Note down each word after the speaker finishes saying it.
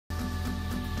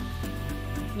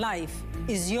Life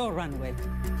is your runway.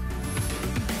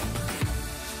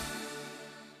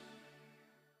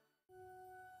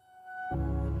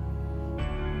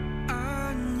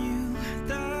 I knew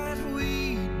that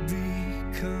we'd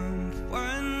become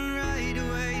one right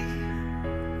away.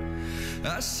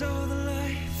 I saw the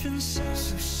life inside,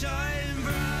 so shine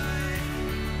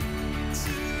bright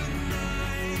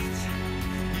tonight.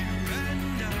 You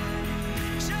and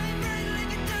I, shine bright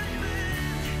like a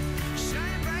diamond,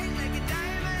 shine bright like a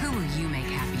diamond. Who will you make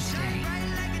happy today? Shine bright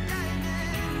like a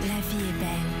diamond. La vie est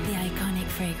belle, the iconic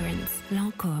fragrance,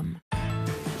 Lancôme.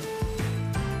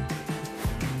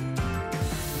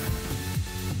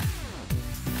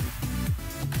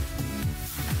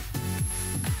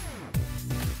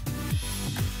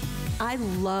 I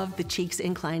love the Cheeks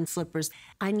Incline slippers.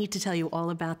 I need to tell you all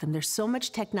about them. There's so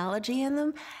much technology in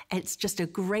them. It's just a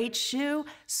great shoe,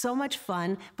 so much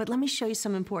fun. But let me show you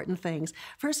some important things.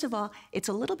 First of all, it's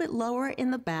a little bit lower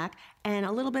in the back and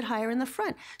a little bit higher in the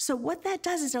front. So what that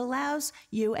does is it allows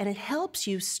you and it helps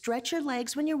you stretch your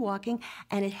legs when you're walking,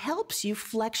 and it helps you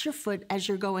flex your foot as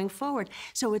you're going forward.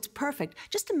 So it's perfect.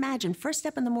 Just imagine, first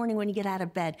step in the morning when you get out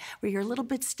of bed, where you're a little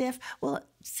bit stiff. Well,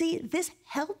 see, this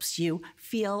helps you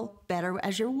feel better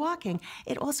as you're walking.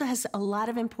 It also has a lot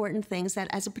of important things that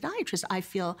as a podiatrist I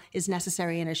feel is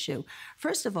necessary in a shoe.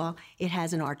 First of all, it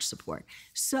has an arch support.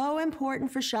 So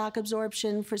important for shock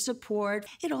absorption, for support.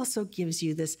 It also gives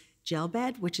you this gel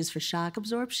bed, which is for shock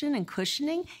absorption and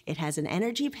cushioning. It has an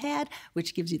energy pad,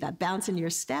 which gives you that bounce in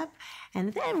your step.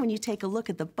 And then when you take a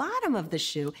look at the bottom of the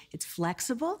shoe, it's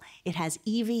flexible. It has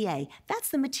EVA. That's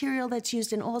the material that's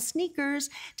used in all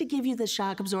sneakers to give you the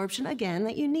shock absorption, again,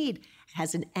 that you need. It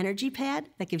has an energy pad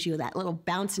that gives you that little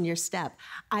bounce in your step.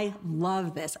 I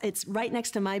love this. It's right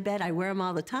next to my bed. I wear them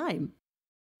all the time.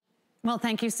 Well,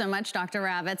 thank you so much, Dr.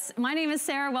 Ravitz. My name is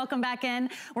Sarah. Welcome back in.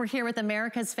 We're here with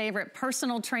America's favorite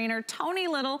personal trainer, Tony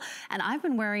Little, and I've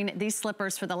been wearing these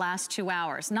slippers for the last 2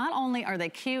 hours. Not only are they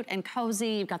cute and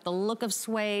cozy, you've got the look of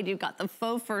suede, you've got the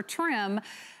faux fur trim,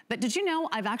 but did you know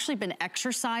I've actually been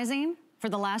exercising for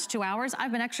the last 2 hours?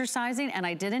 I've been exercising and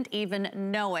I didn't even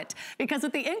know it. Because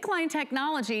with the incline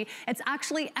technology, it's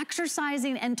actually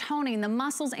exercising and toning the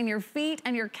muscles in your feet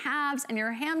and your calves and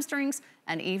your hamstrings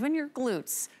and even your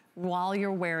glutes while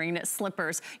you're wearing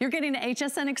slippers. You're getting an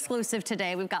HSN exclusive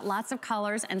today. We've got lots of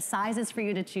colors and sizes for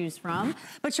you to choose from,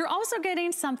 but you're also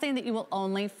getting something that you will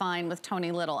only find with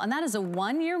Tony Little, and that is a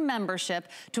 1-year membership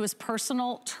to his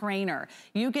personal trainer.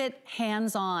 You get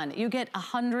hands-on. You get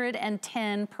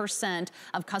 110%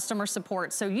 of customer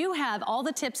support. So you have all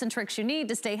the tips and tricks you need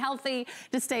to stay healthy,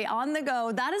 to stay on the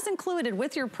go. That is included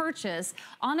with your purchase.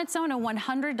 On its own, a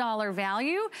 $100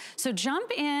 value. So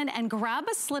jump in and grab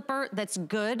a slipper that's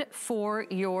good for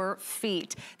your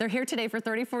feet. They're here today for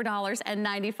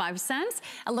 $34.95.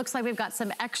 It looks like we've got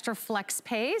some extra flex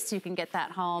pay, so you can get that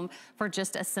home for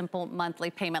just a simple monthly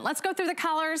payment. Let's go through the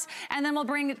colors, and then we'll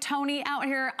bring Tony out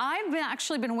here. I've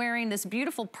actually been wearing this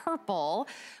beautiful purple,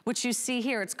 which you see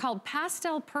here. It's called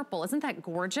pastel purple. Isn't that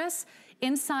gorgeous?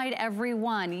 Inside every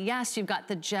one, yes, you've got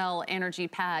the gel energy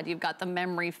pad, you've got the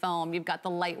memory foam, you've got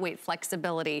the lightweight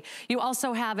flexibility. You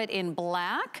also have it in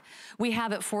black. We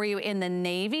have it for you in the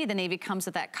navy. The navy comes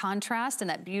with that contrast and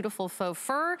that beautiful faux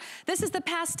fur. This is the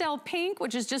pastel pink,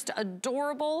 which is just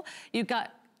adorable. You've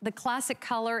got the classic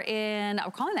color in, I'm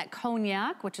calling that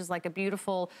cognac, which is like a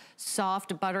beautiful,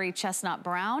 soft, buttery chestnut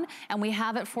brown. And we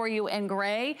have it for you in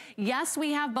gray. Yes,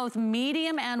 we have both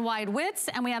medium and wide widths,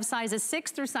 and we have sizes 6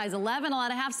 through size 11, a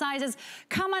lot of half sizes.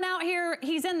 Come on out here.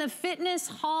 He's in the Fitness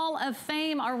Hall of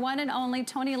Fame, our one and only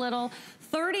Tony Little.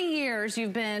 30 years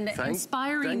you've been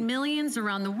inspiring millions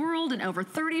around the world in over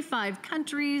 35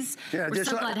 countries. Yeah, we're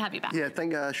so glad to have you back. Yeah,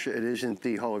 thank gosh it isn't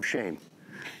the Hall of Shame.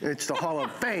 It's the Hall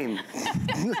of Fame.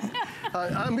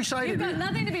 I'm excited. You've got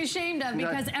nothing to be ashamed of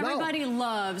because everybody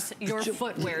loves your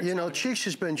footwear. You know, Cheeks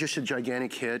has been just a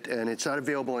gigantic hit, and it's not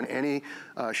available in any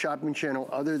shopping channel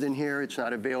other than here. It's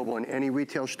not available in any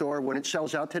retail store. When it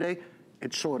sells out today,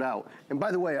 it's sold out. And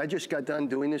by the way, I just got done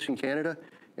doing this in Canada,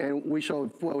 and we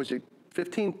sold, what was it,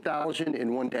 15,000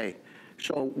 in one day.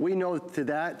 So we know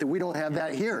that we don't have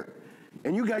that here.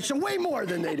 And you guys sell way more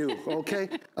than they do, okay?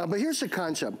 But here's the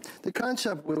concept. The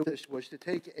concept with this was to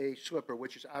take a slipper,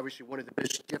 which is obviously one of the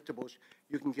best giftables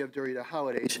you can give during the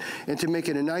holidays, and to make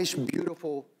it a nice,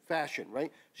 beautiful fashion, right?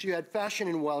 So you had fashion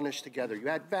and wellness together. You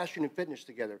had fashion and fitness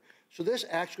together. So this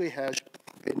actually has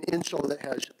an insole that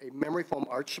has a memory foam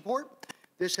arch support.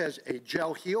 This has a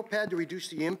gel heel pad to reduce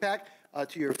the impact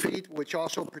to your feet, which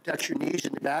also protects your knees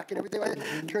and the back and everything like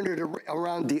that. Turn it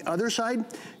around the other side.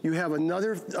 You have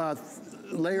another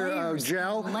layer of Layers,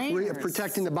 gel, layers.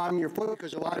 protecting the bottom of your foot,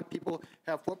 because a lot of people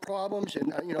have foot problems,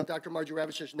 and you know, Dr. Margie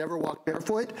Rabbit says never walk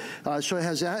barefoot, so it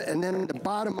has that. And then the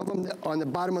bottom of them, on the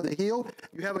bottom of the heel,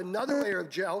 you have another layer of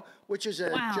gel, which is a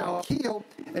gel heel,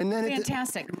 and then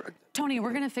fantastic. Tony,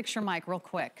 we're gonna fix your mic real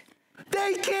quick.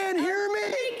 They can't hear me.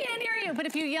 They can't hear you, but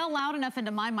if you yell loud enough into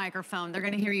my microphone, they're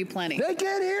gonna hear you plenty. They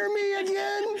can't hear me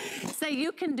again. Say,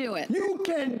 you can do it. You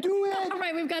can do it. All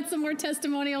right, we've got some more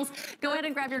testimonials. Go ahead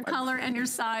and grab your color and your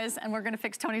size, and we're gonna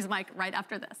fix Tony's mic right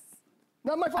after this.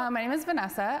 Not my fault. My name is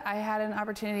Vanessa. I had an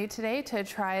opportunity today to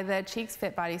try the Cheeks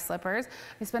Fit Body Slippers.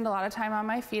 I spend a lot of time on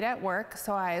my feet at work,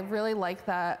 so I really like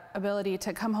the ability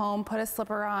to come home, put a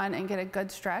slipper on, and get a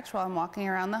good stretch while I'm walking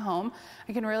around the home.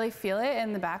 I can really feel it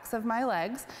in the backs of my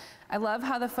legs. I love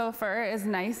how the faux fur is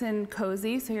nice and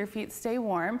cozy, so your feet stay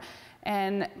warm.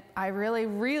 And I really,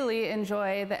 really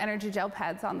enjoy the energy gel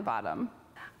pads on the bottom.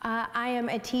 I am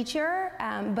a teacher,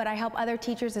 but I help other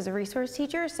teachers as a resource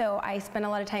teacher, so I spend a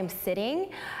lot of time sitting,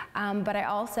 but I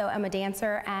also am a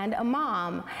dancer and a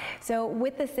mom. So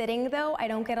with the sitting though, I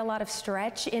don't get a lot of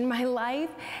stretch in my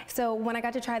life, so when I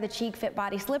got to try the Cheek Fit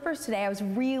Body Slippers today, I was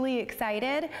really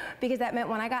excited, because that meant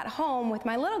when I got home with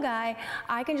my little guy,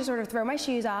 I can just sort of throw my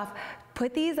shoes off,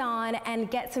 put these on,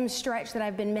 and get some stretch that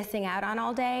I've been missing out on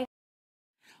all day.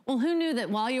 Well, who knew that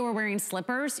while you were wearing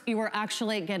slippers, you were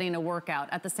actually getting a workout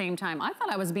at the same time? I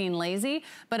thought I was being lazy,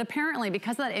 but apparently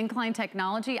because of that incline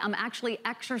technology, I'm actually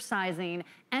exercising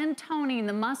and toning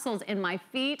the muscles in my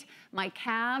feet, my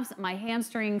calves, my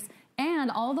hamstrings,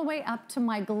 and all the way up to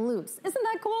my glutes. Isn't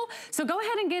that cool? So go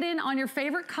ahead and get in on your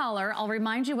favorite color. I'll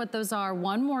remind you what those are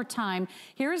one more time.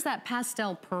 Here's that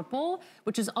pastel purple,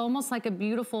 which is almost like a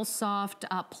beautiful, soft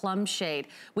plum shade.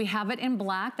 We have it in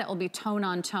black that will be tone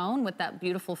on tone with that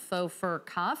beautiful faux fur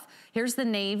cuff. Here's the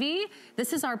navy.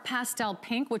 This is our pastel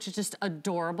pink, which is just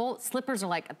adorable. Slippers are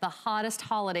like the hottest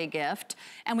holiday gift.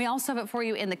 And we also have it for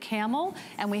you in the camel,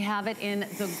 and we have it in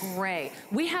the gray.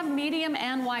 We have medium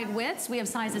and wide widths. We have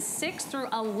sizes 6 through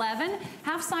 11.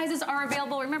 Half sizes are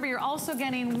available. Remember, you're also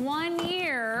getting 1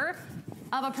 year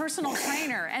of a personal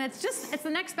trainer. And it's the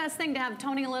next best thing to have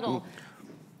Tony Little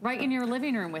right in your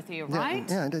living room with you, right?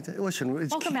 Yeah, listen.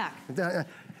 Welcome back.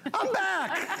 I'm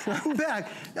back. I'm back.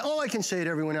 All I can say to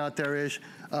everyone out there is,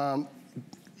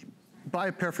 buy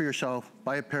a pair for yourself,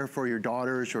 buy a pair for your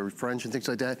daughters or friends and things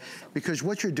like that, because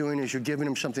what you're doing is you're giving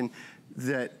them something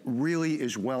that really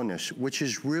is wellness, which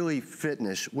is really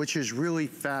fitness, which is really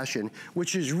fashion,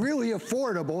 which is really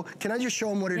affordable. Can I just show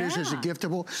them what it is as a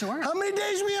giftable? Sure. How many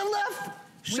days we have left?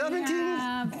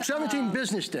 17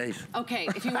 business days. Okay,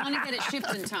 if you want to get it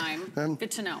shipped in time, good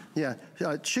to know. Yeah,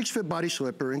 Cheeks Fit Body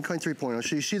Slipper, Incline 3.0.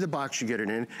 So you see the box you get it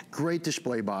in. Great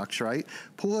display box, right?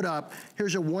 Pull it up.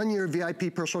 Here's a 1-year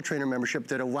VIP personal trainer membership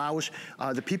that allows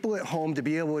the people at home to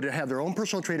be able to have their own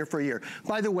personal trainer for a year.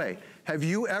 By the way, have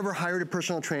you ever hired a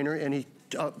personal trainer and he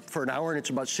for an hour and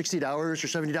it's about $60 or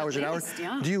 $70 an hour?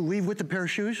 Yeah. Do you leave with the pair of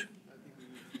shoes?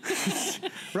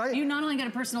 Right? You not only get a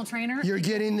personal trainer, you're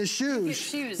getting the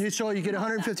shoes. You get shoes. So you get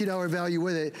 $150 value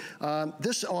with it.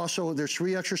 This also, there's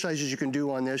 3 exercises you can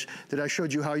do on this that I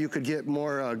showed you how you could get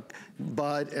more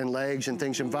butt and legs and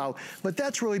things involved. But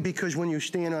that's really because when you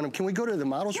stand on them, can we go to the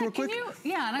models real quick?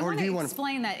 And I want to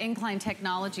explain that incline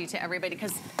technology to everybody,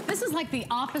 because this is like the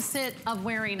opposite of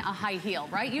wearing a high heel,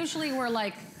 right? Usually we're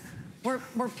like,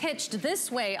 we're pitched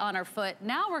this way on our foot.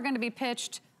 Now we're going to be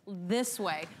pitched this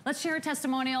way. Let's share a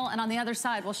testimonial, and on the other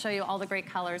side, we'll show you all the great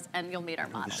colors, and you'll meet our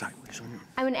models.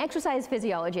 I'm an exercise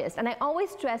physiologist, and I always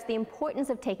stress the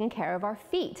importance of taking care of our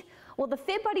feet. Well, the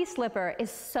Fit Buddy slipper is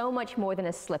so much more than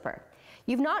a slipper.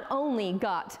 You've not only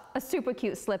got a super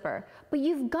cute slipper, but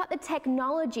you've got the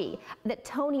technology that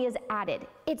Tony has added.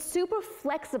 It's super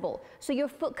flexible, so your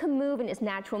foot can move in its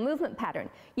natural movement pattern.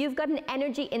 You've got an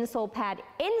energy insole pad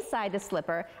inside the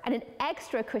slipper and an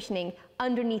extra cushioning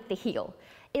underneath the heel.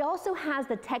 It also has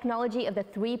the technology of the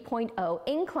 3.0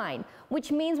 incline,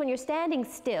 which means when you're standing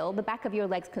still, the back of your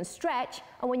legs can stretch,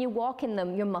 and when you walk in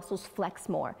them, your muscles flex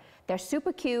more. They're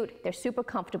super cute, they're super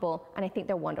comfortable, and I think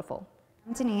they're wonderful.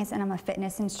 I'm Denise, and I'm a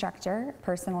fitness instructor,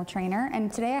 personal trainer,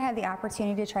 and today I had the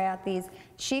opportunity to try out these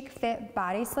Cheek Fit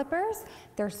Body Slippers.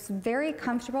 They're very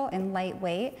comfortable and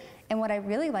lightweight, and what I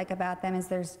really like about them is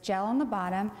there's gel on the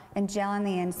bottom and gel on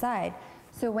the inside.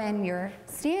 So when you're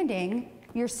standing,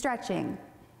 you're stretching,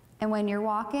 and when you're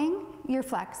walking, you're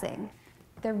flexing.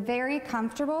 They're very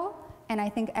comfortable, and I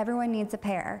think everyone needs a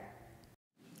pair.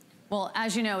 Well,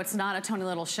 as you know, it's not a Tony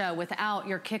Little show without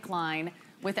your kick line,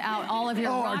 without all of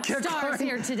your rock stars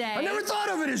here today. I never thought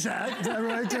of it as that,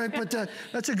 right? But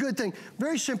that's a good thing.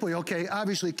 Very simply, okay,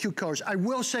 obviously cute colors. I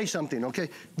will say something, okay?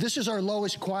 This is our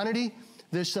lowest quantity.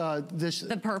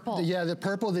 The purple. Yeah, the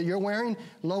purple that you're wearing,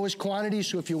 lowest quantity,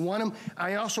 so if you want them.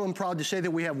 I also am proud to say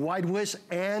that we have wide width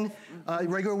and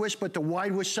regular width, but the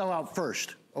wide width sell out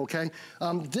first, okay?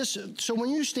 So when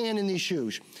you stand in these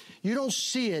shoes, you don't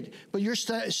see it, but you're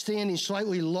standing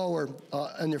slightly lower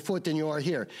on your foot than you are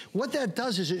here. What that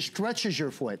does is it stretches your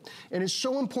foot. And it's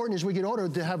so important as we get older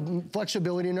to have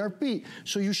flexibility in our feet.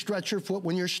 So you stretch your foot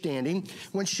when you're standing.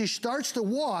 When she starts to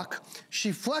walk, she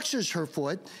flexes her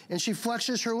foot and she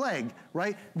flexes her leg,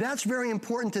 right? That's very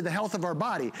important to the health of our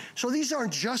body. So these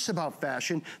aren't just about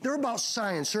fashion. They're about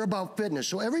science. They're about fitness.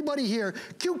 So everybody here,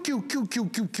 cute, cute, cute,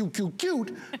 cute, cute, cute, cute,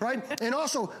 cute, right? And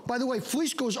also, by the way,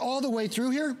 fleece goes all the way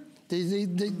through here.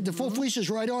 The full fleece is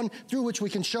right on through, which we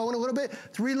can show in a little bit.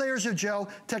 3 layers of gel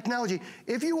technology.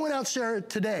 If you went out, Sarah,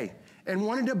 today and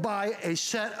wanted to buy a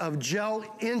set of gel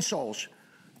insoles,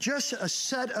 just a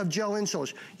set of gel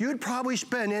insoles, you'd probably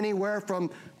spend anywhere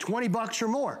from 20 bucks or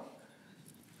more.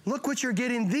 Look what you're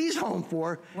getting these home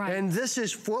for. Right. And this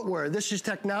is footwear, this is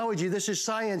technology, this is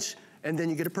science, and then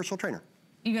you get a personal trainer.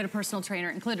 You get a personal trainer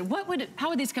included. How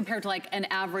would these compare to like an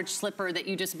average slipper that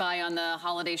you just buy on the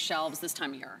holiday shelves this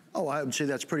time of year? Oh, I would say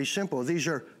that's pretty simple. These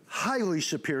are highly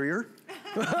superior.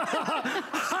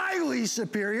 Highly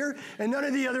superior, and none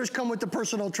of the others come with the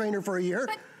personal trainer for a year.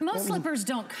 But most slippers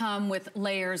don't come with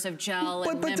layers of gel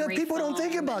and memory But people don't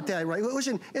think about that, right?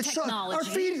 Listen, it's technology. Our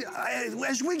feet,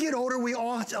 as we get older,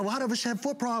 a lot of us have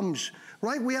foot problems,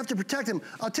 right? We have to protect them.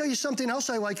 I'll tell you something else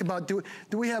I like about do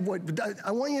we have what?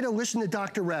 I want you to listen to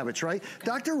Dr. Ravitch, right?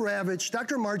 Okay.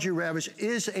 Dr. Margie Ravitch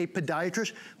is a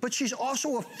podiatrist, but she's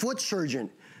also a foot surgeon.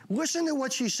 Listen to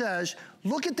what she says.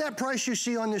 Look at that price you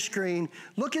see on the screen.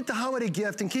 Look at the holiday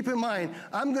gift, and keep in mind,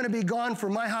 I'm gonna be gone for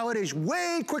my holidays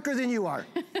way quicker than you are.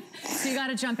 So you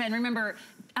gotta jump in. Remember,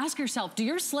 ask yourself, do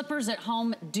your slippers at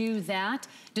home do that?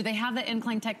 Do they have the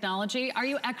incline technology? Are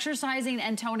you exercising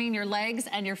and toning your legs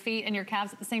and your feet and your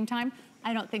calves at the same time?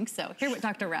 I don't think so. Hear what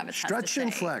Dr. Ravitch has to say. Stretch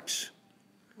and flex.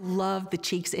 Love the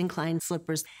Cheeks Incline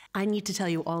slippers. I need to tell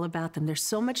you all about them. There's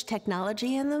so much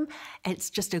technology in them. It's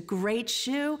just a great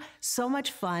shoe, so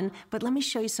much fun. But let me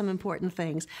show you some important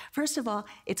things. First of all,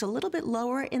 it's a little bit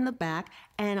lower in the back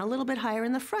and a little bit higher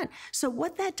in the front. So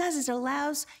what that does is it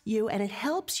allows you and it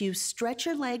helps you stretch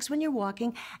your legs when you're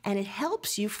walking, and it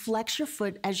helps you flex your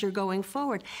foot as you're going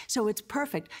forward. So it's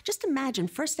perfect. Just imagine,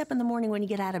 first step in the morning when you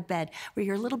get out of bed where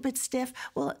you're a little bit stiff.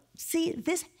 Well, see,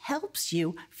 this helps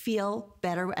you feel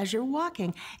better as you're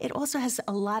walking. It also has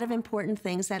a lot of important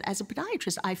things that as a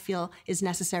podiatrist I feel is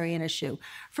necessary in a shoe.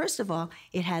 First of all,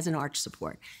 it has an arch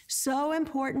support. So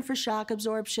important for shock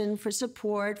absorption, for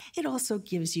support. It also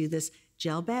gives you this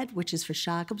gel bed, which is for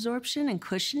shock absorption and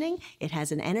cushioning. It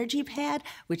has an energy pad,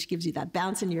 which gives you that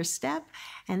bounce in your step.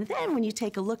 And then when you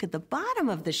take a look at the bottom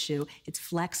of the shoe, it's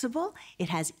flexible. It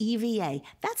has EVA.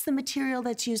 That's the material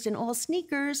that's used in all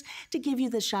sneakers to give you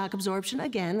the shock absorption,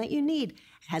 again, that you need.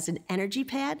 It has an energy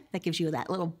pad that gives you that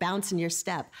little bounce in your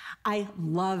step. I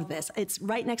love this. It's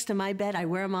right next to my bed. I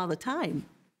wear them all the time.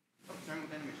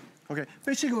 Okay,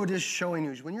 basically what this is showing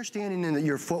you is when you're standing in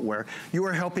your footwear, you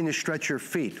are helping to stretch your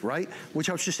feet, right? Which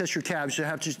helps to stretch your calves, you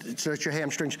have to stretch your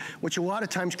hamstrings, which a lot of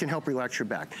times can help relax your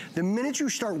back. The minute you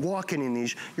start walking in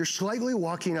these, you're slightly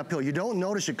walking uphill. You don't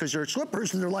notice it because they're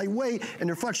slippers and they're lightweight and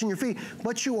they're flexing your feet,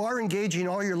 but you are engaging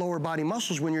all your lower body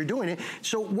muscles when you're doing it.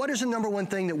 So what is the #1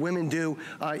 thing that women do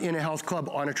in a health club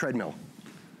on a treadmill?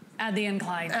 Add the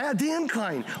incline. Add the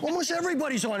incline. Almost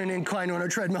everybody's on an incline on a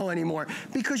treadmill anymore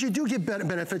because you do get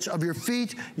benefits of your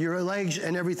feet, your legs,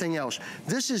 and everything else.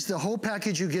 This is the whole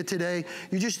package you get today.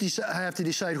 You just have to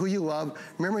decide who you love.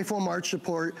 Memory foam arch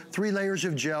support, 3 layers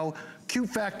of gel, Q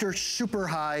factor super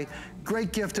high,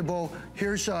 great giftable.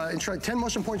 Here's 10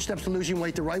 most important steps to losing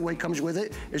weight. The right weight comes with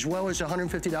it, as well as a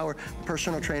 $150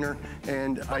 personal trainer.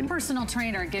 And personal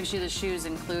trainer gives you the shoes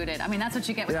included. I mean, that's what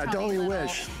you get with Tony don't you Little.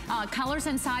 wish. Colors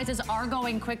and sizes are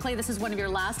going quickly. This is one of your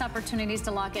last opportunities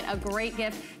to lock in a great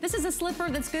gift. This is a slipper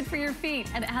that's good for your feet,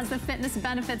 and it has the fitness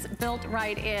benefits built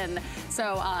right in.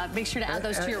 So make sure to add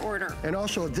those to your order. And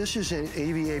also, this is an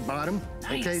AVA bottom.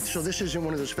 Nice. Okay, so this isn't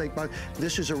one of those fake bottoms.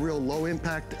 This is a real low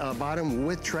impact bottom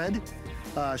with tread.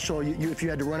 So if you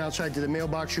had to run outside to the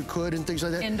mailbox, you could, and things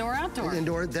like that. Indoor, outdoor.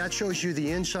 Indoor. That shows you the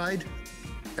inside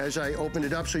as I open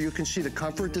it up so you can see the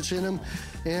comfort that's in them.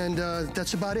 And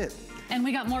that's about it. And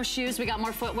we got more shoes, we got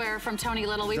more footwear from Tony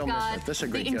Little. We've got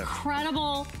the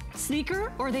incredible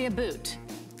sneaker, or are they a boot?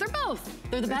 They're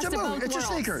both. They're the best of both worlds. It's a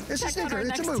sneaker. It's a sneaker.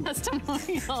 It's a boot.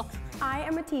 Testimonial. I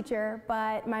am a teacher,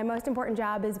 but my most important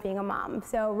job is being a mom.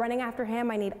 So running after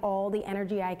him, I need all the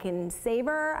energy I can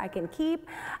savor, I can keep.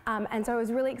 And so I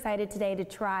was really excited today to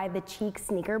try the Cheek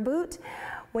sneaker boot,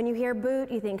 When you hear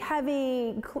boot, you think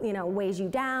heavy, you know, weighs you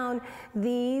down.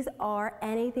 These are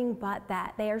anything but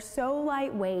that. They are so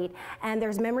lightweight, and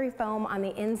there's memory foam on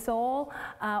the insole,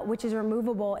 which is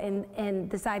removable in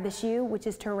the side of the shoe, which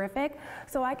is terrific.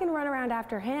 So I can run around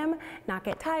after him, not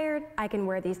get tired. I can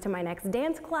wear these to my next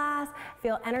dance class,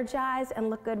 feel energized, and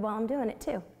look good while I'm doing it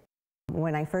too.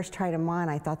 When I first tried them on,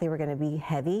 I thought they were going to be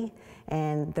heavy,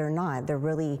 and they're not. They're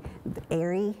really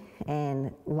airy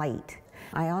and light.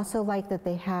 I also like that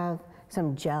they have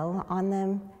some gel on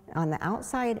them on the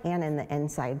outside and in the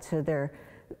inside, so they're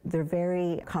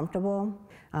very comfortable.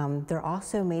 They're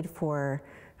also made for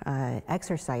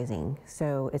exercising,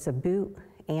 so it's a boot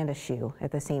and a shoe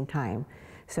at the same time.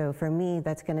 So for me,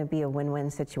 that's going to be a win-win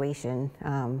situation,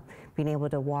 being able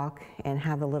to walk and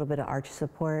have a little bit of arch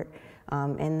support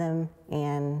in them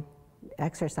and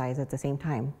exercise at the same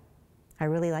time. I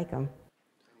really like them.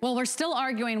 Well, we're still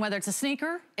arguing whether it's a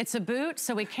sneaker, it's a boot,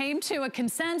 so we came to a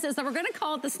consensus that we're gonna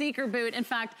call it the sneaker boot. In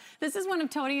fact, this is one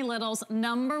of Tony Little's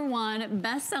 #1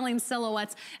 best-selling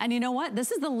silhouettes, and you know what?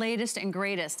 This is the latest and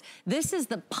greatest. This is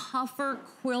the puffer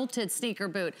quilted sneaker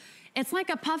boot. It's like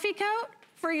a puffy coat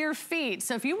for your feet.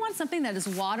 So if you want something that is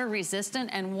water resistant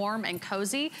and warm and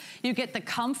cozy, you get the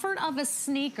comfort of a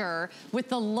sneaker with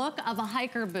the look of a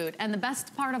hiker boot. And the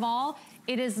best part of all,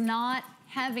 it is not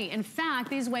heavy. In fact,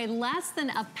 these weigh less than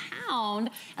a pound,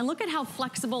 and look at how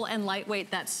flexible and lightweight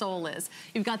that sole is.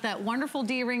 You've got that wonderful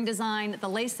D-ring design, the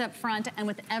lace-up front, and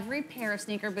with every pair of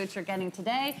sneaker boots you're getting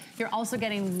today, you're also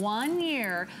getting 1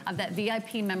 year of that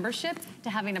VIP membership to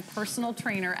having a personal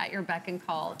trainer at your beck and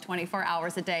call 24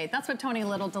 hours a day. That's what Tony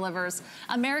Little delivers.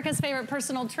 America's favorite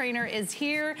personal trainer is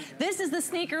here. This is the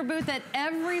sneaker boot that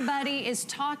everybody is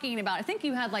talking about. I think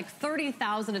you had like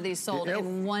 30,000 of these sold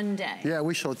in one day. Yeah,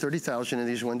 we sold 30,000 of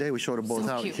these one day. We sold them both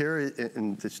out cute. here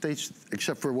in the States,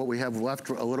 except for what we have left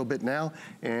a little bit now,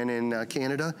 and in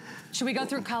Canada. Should we go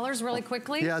through colors really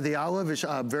quickly? Yeah, the olive is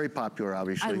very popular,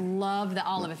 obviously. I love the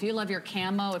olive. If you love your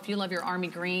camo, if you love your army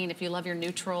green, if you love your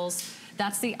neutrals,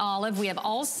 that's the olive. We have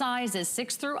all sizes,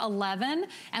 6 through 11,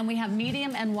 and we have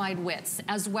medium and wide widths,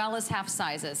 as well as half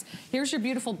sizes. Here's your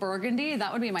beautiful burgundy.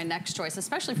 That would be my next choice,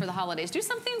 especially for the holidays. Do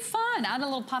something fun. Add a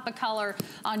little pop of color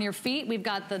on your feet. We've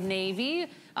got the navy,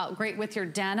 great with your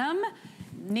denim.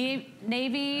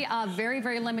 Navy, very,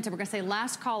 very limited. We're gonna say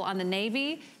last call on the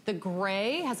navy. The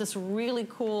gray has this really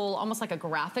cool, almost like a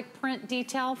graphic print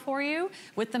detail for you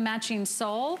with the matching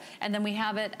sole. And then we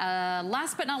have it,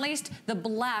 last but not least, the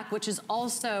black, which is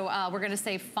also, we're gonna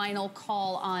say final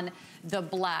call on the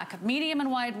black. Medium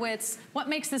and wide widths. What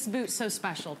makes this boot so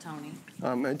special, Tony?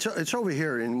 It's over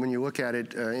here, and when you look at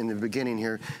it in the beginning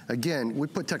here, again, we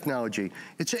put technology.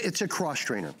 It's a cross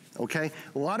trainer, okay?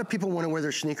 A lot of people want to wear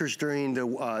their sneakers during the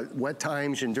wet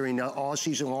times and during all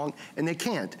season long, and they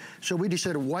can't. So we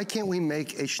decided, why can't we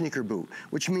make a sneaker boot?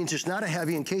 Which means it's not a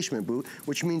heavy encasement boot,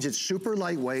 which means it's super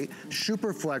lightweight,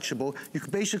 super flexible. You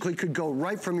basically could go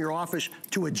right from your office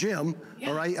to a gym,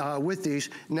 all right, with these,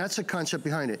 and that's the concept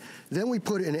behind it. Then we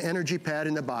put an energy pad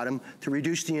in the bottom to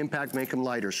reduce the impact, make them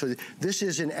lighter. So this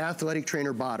is an athletic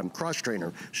trainer bottom, cross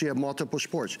trainer, so you have multiple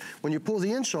sports. When you pull the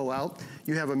insole out,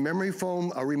 you have a memory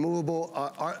foam, a removable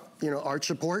arch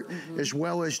support, as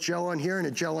well as gel on here and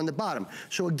a gel on the bottom.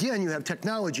 So again, you have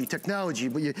technology,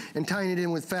 but and tying it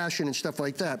in with fashion and stuff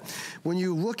like that. When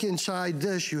you look inside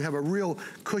this, you have a real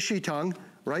cushy tongue,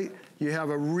 right? You have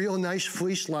a real nice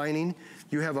fleece lining.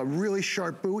 You have a really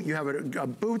sharp boot. You have a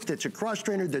boot that's a cross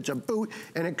trainer, that's a boot,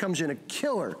 and it comes in a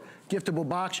killer giftable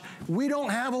box. We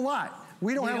don't have a lot.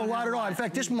 We don't have a lot at all. In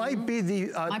fact, this might be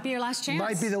the might be your last chance.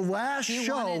 Might be the last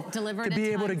show to be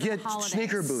able to get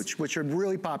sneaker boots, which are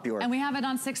really popular. And we have it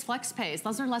on 6 flex pays.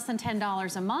 Those are less than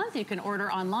 $10 a month. You can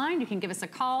order online. You can give us a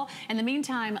call. In the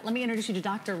meantime, let me introduce you to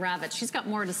Dr. Ravitz. She's got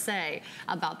more to say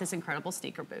about this incredible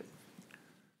sneaker boot.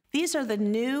 These are the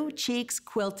new Cheeks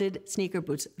quilted sneaker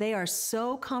boots. They are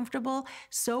so comfortable,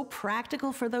 so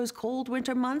practical for those cold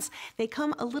winter months. They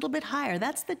come a little bit higher.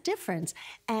 That's the difference.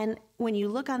 And when you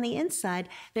look on the inside,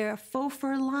 they're faux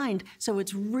fur lined, so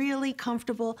it's really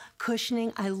comfortable,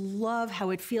 cushioning. I love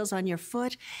how it feels on your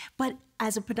foot. But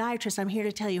as a podiatrist, I'm here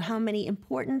to tell you how many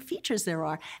important features there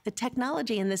are. The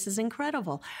technology in this is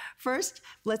incredible. First,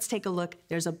 let's take a look.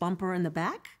 There's a bumper in the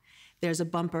back. There's a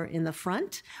bumper in the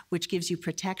front, which gives you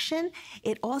protection.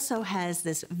 It also has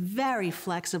this very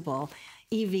flexible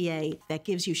EVA that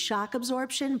gives you shock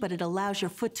absorption, but it allows your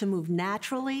foot to move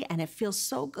naturally, and it feels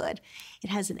so good.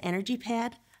 It has an energy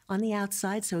pad on the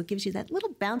outside, so it gives you that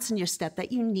little bounce in your step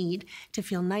that you need to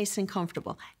feel nice and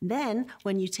comfortable. Then,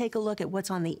 when you take a look at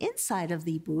what's on the inside of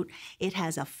the boot, it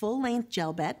has a full-length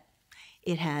gel bed.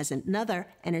 It has another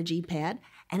energy pad,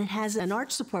 and it has an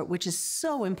arch support, which is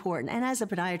so important. And as a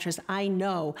podiatrist, I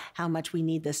know how much we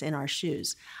need this in our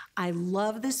shoes. I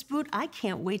love this boot. I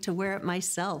can't wait to wear it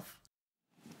myself.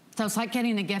 So it's like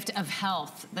getting a gift of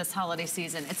health this holiday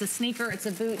season. It's a sneaker, it's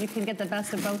a boot, you can get the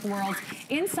best of both worlds.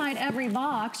 Inside every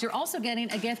box, you're also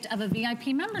getting a gift of a VIP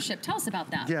membership. Tell us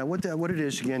about that. Yeah, what it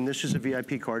is, again, this is a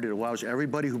VIP card. It allows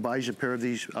everybody who buys a pair of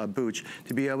these boots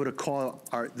to be able to call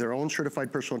their own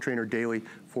certified personal trainer daily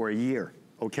for a year.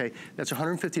 Okay, that's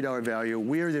 $150 value.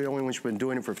 We are the only ones who've been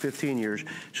doing it for 15 years.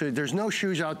 So there's no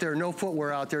shoes out there, no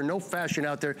footwear out there, no fashion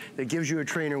out there that gives you a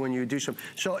trainer when you do something.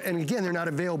 So, and again, they're not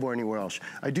available anywhere else.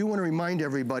 I do want to remind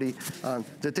everybody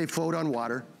that they float on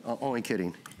water. Only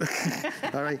kidding.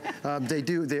 All right,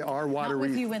 they are water. Not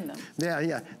with you in them.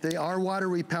 Yeah, they are water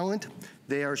repellent.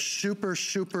 They are super,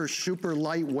 super, super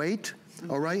lightweight.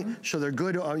 All right, so they're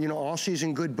good, all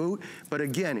season good boot. But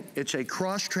again, it's a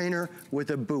cross trainer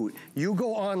with a boot. You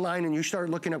go online and you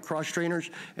start looking up cross trainers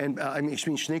and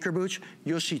sneaker boots,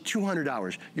 you'll see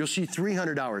 $200, you'll see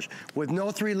 $300 with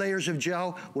no 3 layers of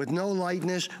gel, with no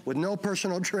lightness, with no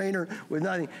personal trainer, with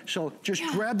nothing. So just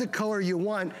grab the color you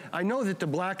want. I know that the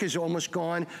black is almost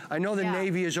gone. I know the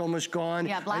navy is almost gone.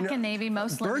 Yeah, black and navy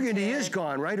most limited. Burgundy is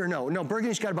gone, right, or no? No,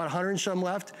 burgundy's got about 100 and some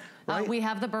left. Right? We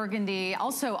have the burgundy.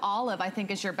 Also, olive, I think,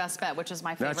 is your best bet, which is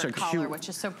my favorite color, which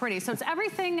is so pretty. So it's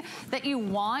everything that you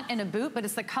want in a boot, but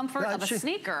it's the comfort of a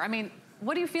sneaker. I mean,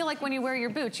 what do you feel like when you wear your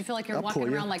boots? You feel like you're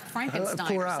walking around like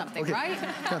Frankenstein or something, right?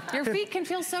 Your feet can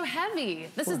feel so heavy.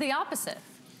 This is the opposite.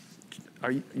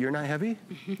 You're not heavy?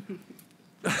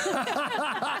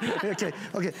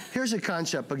 Okay, here's the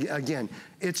concept. Again,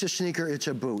 it's a sneaker, it's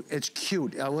a boot. It's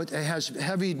cute. It has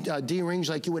heavy D-rings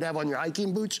like you would have on your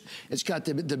hiking boots. It's got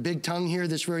the big tongue here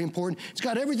that's very important. It's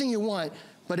got everything you want,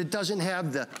 but it doesn't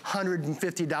have the $150,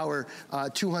 $200,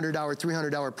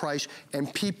 $300 price,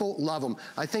 and people love them.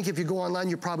 I think if you go online,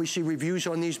 you probably see reviews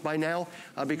on these by now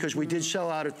because we did sell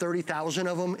out of 30,000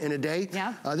 of them in a day.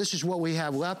 Yeah. This is what we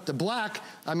have left. The black,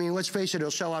 I mean, let's face it,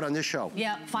 it'll sell out on this show.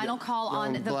 Yeah, final call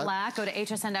on the black. Go to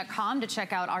hsn.com to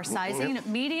check out our sizing.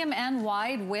 Medium and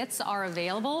wide widths are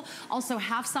available. Also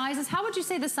half sizes. How would you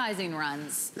say the sizing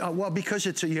runs? Well, because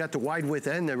you got the wide width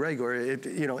and the regular,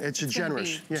 it's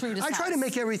generous. I try to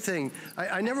make everything.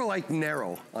 I never like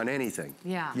narrow on anything.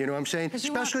 Yeah. You know what I'm saying?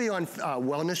 Especially on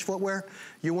wellness footwear.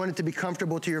 You want it to be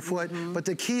comfortable to your foot, but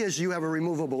the key is you have a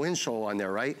removable insole on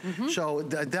there, right? So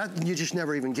that you just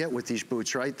never even get with these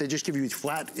boots, right? They just give you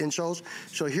flat insoles.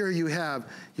 So here you have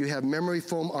memory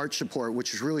foam arch support,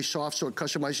 which is really soft, so it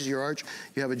customizes your arch.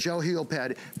 You have a gel heel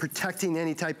pad protecting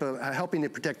any type of, helping to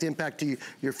protect impact to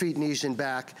your feet, knees, and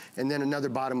back, and then another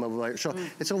bottom of layer. So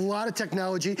it's a lot of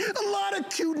technology, a lot of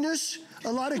cuteness.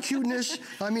 A lot of cuteness.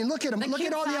 I mean, look at them. Look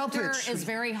at all the outfits. The is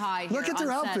very high here. Look at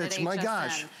their outfits. My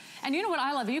gosh. And you know what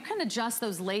I love? You can adjust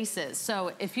those laces.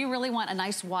 So if you really want a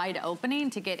nice wide opening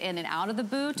to get in and out of the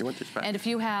boot, and if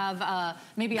you have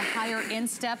maybe a higher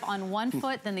instep on one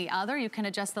foot than the other, you can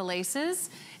adjust the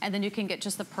laces, and then you can get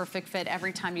just the perfect fit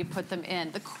every time you put them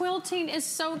in. The quilting is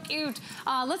so cute.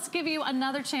 Let's give you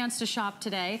another chance to shop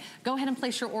today. Go ahead and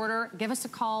place your order. Give us a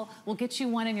call. We'll get you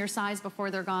one in your size before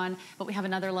they're gone. But we have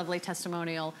another lovely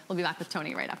testimonial. We'll be back with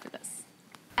Tony right after this.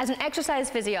 As an exercise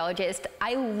physiologist,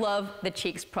 I love the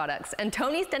Cheeks products, and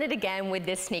Tony's done it again with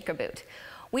this sneaker boot.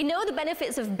 We know the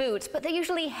benefits of boots, but they're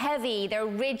usually heavy, they're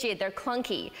rigid, they're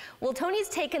clunky. Well, Tony's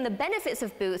taken the benefits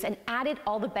of boots and added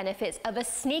all the benefits of a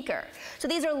sneaker. So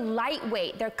these are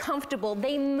lightweight, they're comfortable,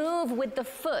 they move with the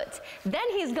foot. Then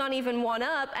he's gone even one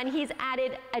up and he's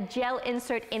added a gel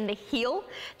insert in the heel.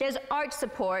 There's arch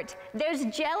support, there's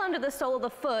gel under the sole of the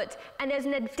foot, and there's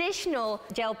an additional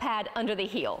gel pad under the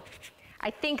heel. I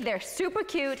think they're super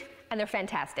cute and they're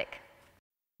fantastic.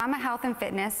 I'm a health and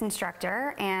fitness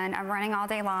instructor, and I'm running all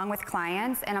day long with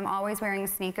clients, and I'm always wearing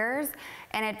sneakers.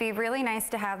 And it'd be really nice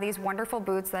to have these wonderful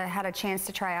boots that I had a chance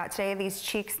to try out today, these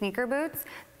Cheek sneaker boots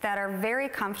that are very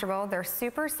comfortable. They're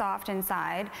super soft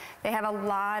inside. They have a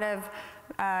lot of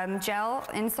gel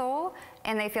insole,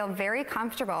 and they feel very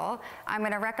comfortable. I'm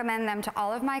going to recommend them to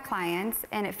all of my clients,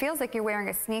 and it feels like you're wearing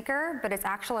a sneaker, but it's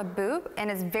actually a boot, and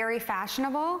it's very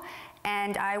fashionable.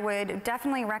 And I would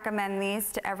definitely recommend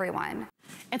these to everyone.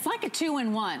 It's like a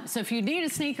 2-in-1. So if you need a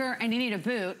sneaker and you need a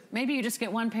boot, maybe you just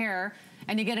get one pair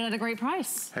and you get it at a great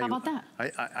price. How about that?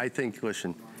 I think,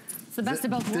 listen. It's the best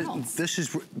of both worlds. This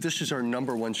is our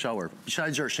 #1 seller,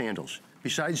 besides our sandals.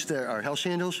 Besides our health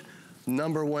sandals,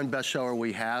 #1 bestseller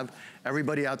we have.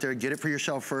 Everybody out there, get it for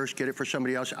yourself first, get it for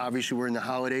somebody else. Obviously, we're in the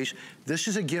holidays. This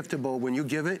is a giftable. When you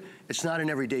give it, it's not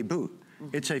an everyday boot.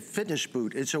 It's a fitness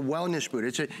boot. It's a wellness boot.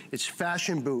 It's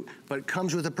fashion boot, but it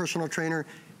comes with a personal trainer.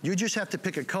 You just have to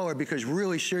pick a color because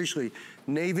really, seriously,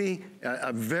 navy,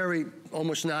 very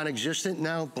almost non-existent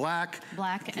now. Black.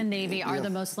 Black and navy are the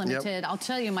most limited. I'll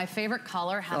tell you, my favorite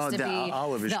color has to be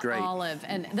olive is great. Olive.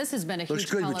 And this has been a huge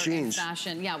color in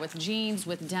fashion. Yeah, with jeans,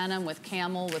 with denim, with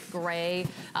camel, with gray.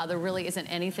 There really isn't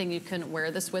anything you couldn't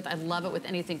wear this with. I love it with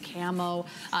anything camo.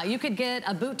 You could get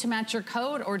a boot to match your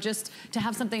coat or just to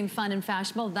have something fun and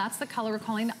fashionable. That's the color we're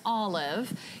calling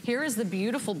olive. Here is the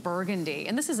beautiful burgundy.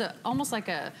 And this is almost like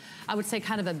I would say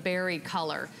kind of a berry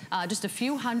color. Just a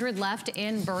few hundred left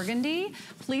in burgundy.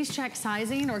 Please check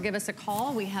sizing or give us a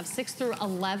call. We have 6 through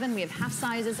 11. We have half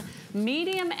sizes.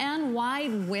 Medium and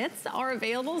wide widths are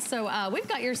available. So we've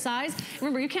got your size.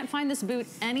 Remember, you can't find this boot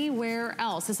anywhere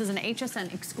else. This is an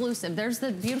HSN exclusive. There's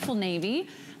the beautiful navy.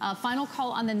 Final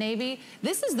call on the navy.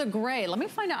 This is the gray. Let me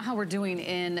find out how we're doing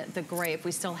in the gray, if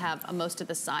we still have most of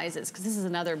the sizes, because this is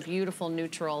another beautiful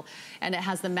neutral, and it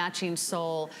has the matching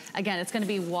sole. Again, it's gonna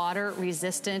be water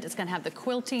resistant. It's gonna have the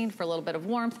quilting for a little bit of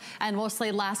warmth, and we'll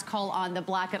say last call on the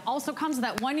black. It also comes with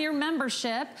that 1-year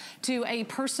membership to a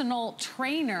personal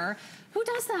trainer. Who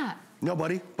does that?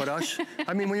 Nobody but us.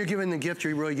 I mean, when you're giving the gift,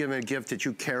 you're really giving a gift that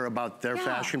you care about their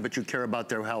fashion, but you care about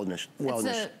their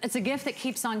wellness. It's a gift that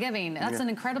keeps on giving. That's an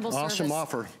incredible service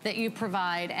offer that you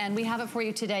provide, and we have it for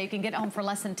you today. You can get it home for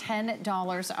less than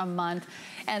 $10 a month.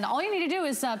 And all you need to do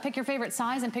is pick your favorite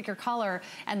size and pick your color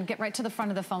and get right to the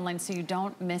front of the phone line so you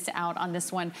don't miss out on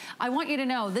this one. I want you to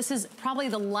know this is probably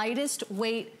the lightest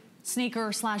weight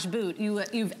sneaker slash boot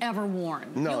you've ever worn.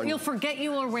 No, you'll forget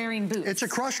you are wearing boots. It's a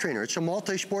cross trainer. It's a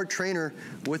multi-sport trainer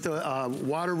with a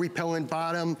water repellent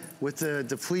bottom, with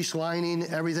the fleece lining,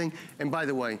 everything. And by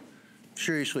the way,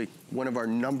 seriously, one of our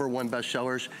 #1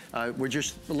 bestsellers. We're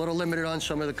just a little limited on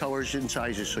some of the colors and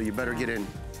sizes, so you better get in.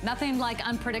 Nothing like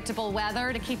unpredictable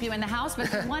weather to keep you in the house, but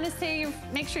if you want to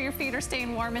make sure your feet are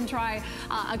staying warm and dry,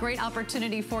 a great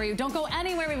opportunity for you. Don't go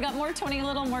anywhere. We've got more Tony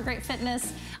Little, more great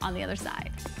fitness on the other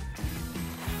side.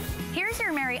 Here's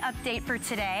your Mary update for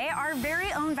today. Our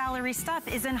very own Valerie Stupp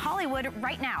is in Hollywood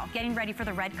right now, getting ready for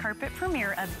the red carpet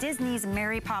premiere of Disney's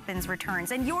Mary Poppins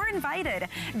Returns, and you're invited.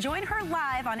 Join her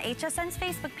live on HSN's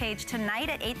Facebook page tonight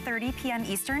at 8:30 p.m.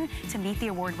 Eastern to meet the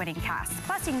award-winning cast.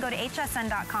 Plus, you can go to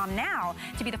hsn.com now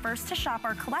to be the first to shop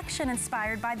our collection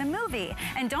inspired by the movie.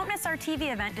 And don't miss our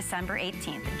TV event December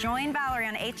 18th. Join Valerie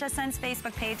on HSN's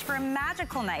Facebook page for a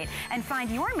magical night and find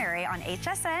your Mary on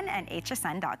HSN and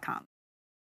hsn.com.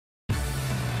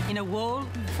 In a world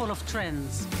full of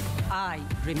trends, I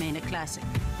remain a classic.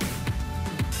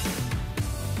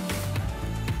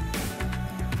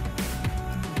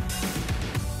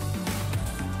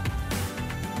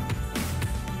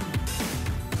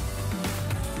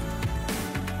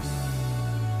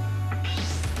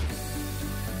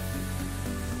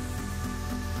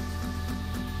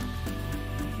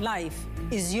 Life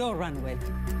is your runway.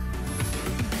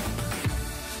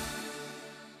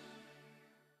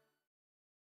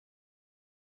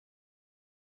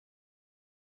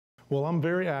 Well, I'm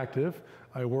very active.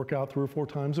 I work out 3 or 4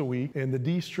 times a week, and the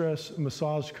De-Stress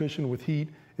massage cushion with heat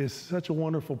is such a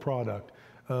wonderful product.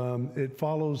 It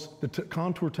follows, the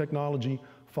contour technology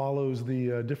follows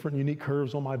the different unique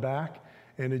curves on my back,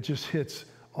 and it just hits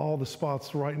all the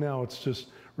spots right now. It's just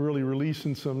really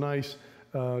releasing some nice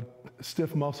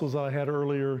stiff muscles that I had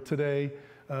earlier today.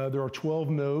 There are 12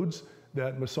 nodes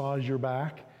that massage your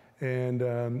back,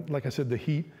 and like I said, the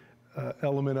heat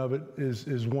element of it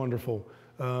is wonderful.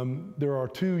 There are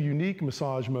 2 unique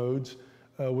massage modes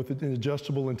with an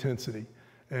adjustable intensity,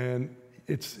 and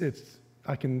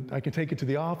I can take it to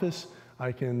the office.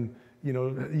 I can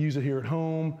use it here at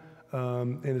home,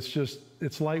 and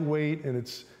it's lightweight, and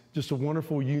it's just a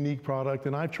wonderful, unique product.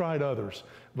 And I've tried others,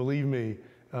 believe me,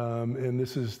 and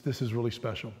this is really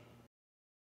special.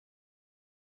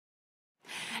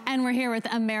 And we're here with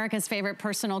America's favorite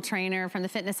personal trainer from the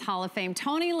Fitness Hall of Fame.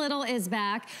 Tony Little is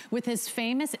back with his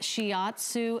famous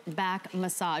shiatsu back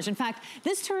massage. In fact,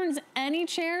 this turns any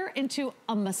chair into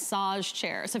a massage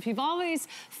chair. So if you've always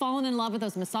fallen in love with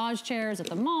those massage chairs at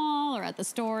the mall or at the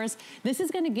stores, this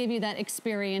is going to give you that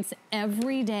experience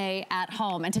every day at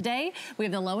home. And today, we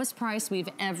have the lowest price we've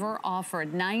ever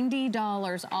offered,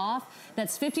 $90 off.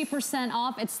 That's 50%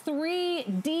 off. It's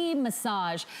 3D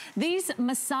massage. These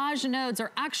massage nodes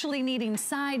are actually actually kneading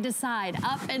side to side,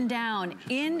 up and down,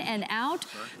 in and out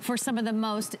for some of the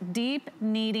most deep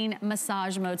kneading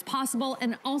massage modes possible,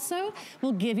 and also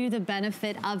will give you the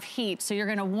benefit of heat. So you're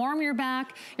gonna warm your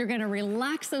back, you're gonna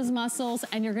relax those muscles,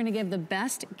 and you're gonna give the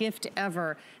best gift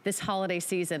ever this holiday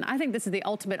season. I think this is the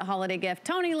ultimate holiday gift.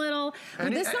 Tony Little,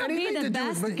 would this not be the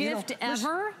best gift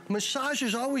ever? Massage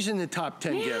is always in the top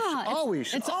 10 gifts.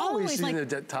 Always. It's always in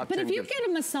the top 10 But if you gifts. get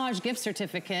a massage gift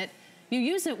certificate, you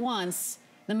use it once,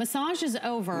 the massage is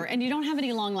over, and you don't have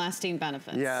any long-lasting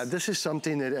benefits. Yeah, this is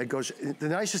something that goes, the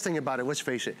nicest thing about it, let's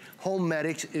face it,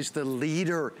 Homemedics is the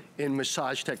leader in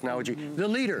massage technology. The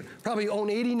leader, probably own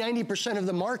 80, 90% of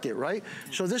the market, right?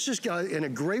 So this is in a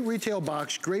great retail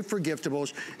box, great for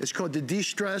giftables. It's called the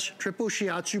De-Stress Triple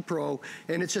Shiatsu Pro,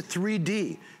 and it's a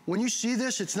 3D. When you see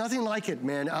this, it's nothing like it,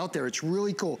 man, out there. It's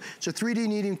really cool. It's a 3D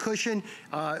kneading cushion,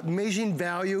 amazing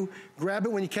value. Grab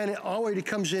it when you can. Always it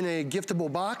comes in a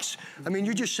giftable box. I mean,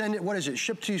 you just send it, what is it,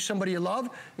 shipped to somebody you love?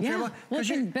 Yeah, we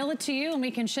can bill it to you and we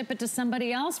can ship it to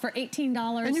somebody else for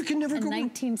 $18 and you can never go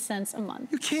 19 cents a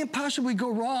month. You can't possibly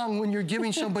go wrong when you're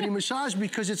giving somebody a massage,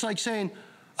 because it's like saying,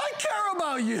 I care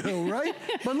about you, right?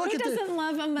 But look Who at doesn't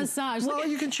love a massage? Well,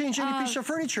 you can change any piece of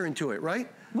furniture into it, right?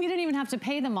 We didn't even have to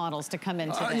pay the models to come in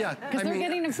today. Yeah, because they're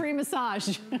getting a free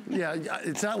massage. Yeah,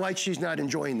 it's not like she's not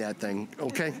enjoying that thing,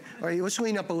 okay? All right, let's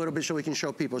lean up a little bit so we can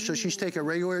show people. So she's taking a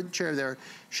regular chair there.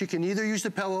 She can either use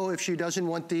the pillow if she doesn't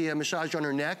want the massage on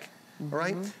her neck, all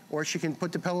right? Or she can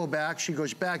put the pillow back. She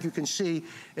goes back. You can see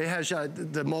it has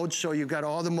the modes. So you've got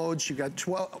all the modes. You've got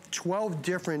 12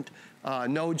 different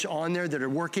nodes on there that are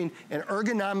working. And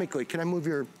ergonomically, can I move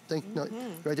your thing? No,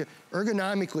 right there.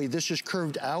 Ergonomically, this is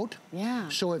curved out. Yeah.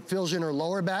 So it fills in her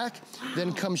lower back,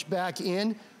 then comes back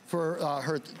in for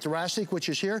her thoracic, which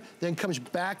is here, then comes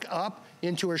back up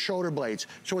into her shoulder blades.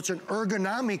 So it's an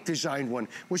ergonomic designed one,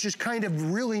 which is kind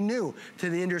of really new to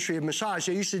the industry of massage.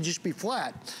 They used to just be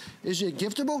flat. Is it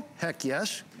giftable? Heck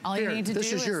yes. All you need to this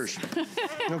do is yours.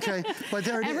 Okay, but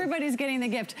there everybody's getting the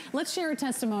gift. Let's share a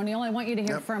testimonial. I want you to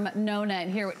hear from Nona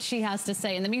and hear what she has to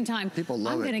say. In the meantime, I'm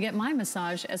going to get my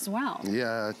massage as well.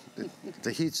 Yeah,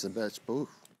 the heat's the best. Ooh.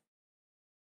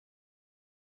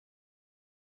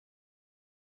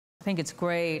 I think it's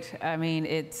great. I mean,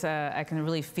 it's I can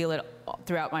really feel it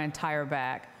throughout my entire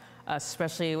back,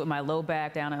 especially with my low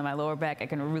back, down in my lower back. I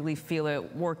can really feel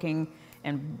it working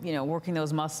and, you know, working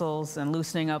those muscles and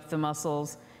loosening up the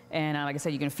muscles. And like I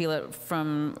said, you can feel it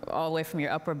from all the way from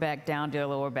your upper back down to your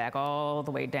lower back, all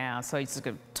the way down. So it's like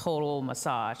a total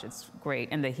massage. It's great.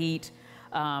 And the heat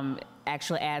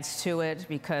actually adds to it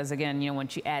because, again, you know,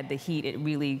 once you add the heat, it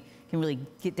really can really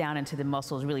get down into the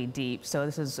muscles really deep. So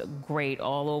this is a great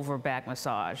all over back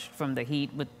massage from the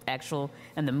heat with actual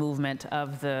and the movement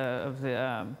of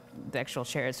the actual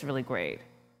chair. It's really great.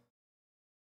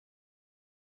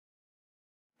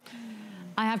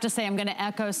 I have to say, I'm going to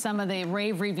echo some of the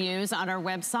rave reviews on our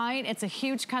website. It's a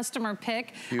huge customer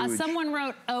pick. Someone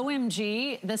wrote,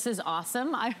 OMG, this is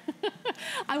awesome. I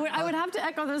would have to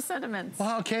echo those sentiments. Well,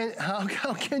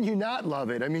 how can you not love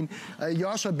it? I mean, you're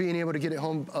also being able to get it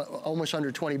home almost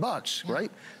under 20 bucks, right?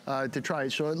 To try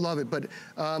it, so I love it. But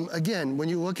again, when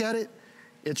you look at it,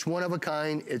 it's one of a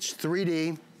kind, it's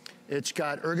 3D. It's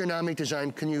got ergonomic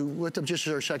design. Can you lift up just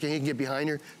for a second? You can get behind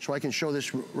her so I can show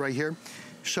this right here.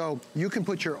 So you can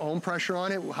put your own pressure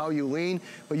on it, how you lean,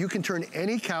 but you can turn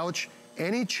any couch,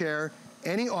 any chair,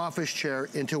 any office chair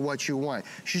into what you want.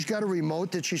 She's got a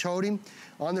remote that she's holding.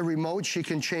 On the remote, she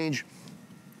can change,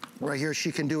 right here,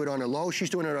 she can do it on a low.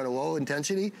 She's doing it on a low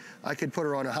intensity. I could put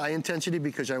her on a high intensity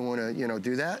because I want to, you know,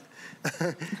 do that.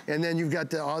 And then you've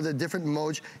got all the different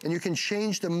modes, and you can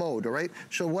change the mode, all right?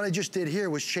 So what I just did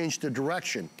here was change the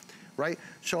direction. Right?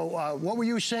 So what were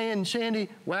you saying, Sandy?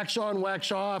 Wax on,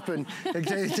 wax off, and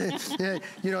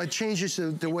you know, it changes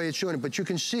the way it's doing it. But you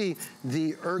can see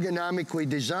the ergonomically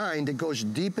designed. It goes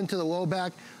deep into the low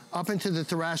back, up into the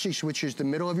thoracic, which is the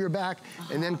middle of your back,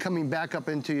 and then coming back up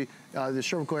into the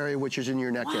cervical area, which is in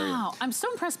your neck area. Wow, I'm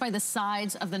so impressed by the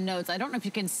sides of the nodes. I don't know if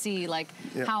you can see like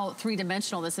how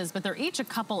three-dimensional this is, but they're each a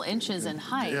couple inches in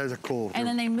height. Yeah, they're cool. And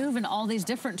then they move in all these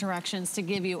different directions to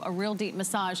give you a real deep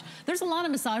massage. There's a lot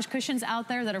of massage cushions out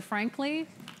there that are frankly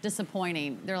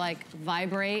disappointing. They're like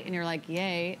vibrate and you're like,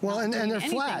 yay. Well, and they're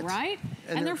anything, flat. Right?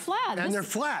 And they're flat. And they're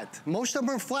flat. Most of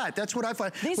them are flat. That's what I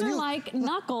find. These are like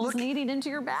knuckles kneaded into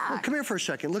your back. Well, come here for a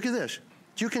second. Look at this.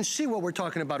 You can see what we're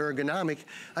talking about ergonomic.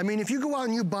 I mean, if you go out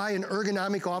and you buy an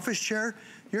ergonomic office chair,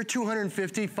 you're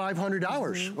 $250,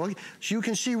 $500. Well, so you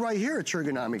can see right here it's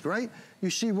ergonomic, right?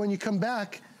 You see when you come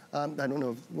back, I don't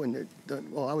know when,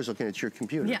 well, I was looking at your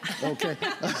computer. Yeah. Okay.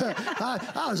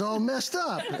 I was all messed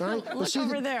up. All right? Look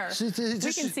over there. We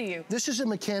can see you. This is a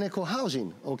mechanical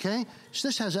housing, okay? So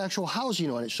this has actual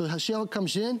housing on it. So see how it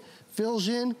comes in, fills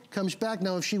in, comes back.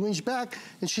 Now, if she leans back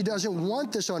and she doesn't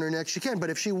want this on her neck, she can. But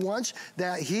if she wants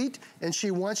that heat and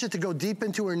she wants it to go deep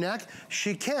into her neck,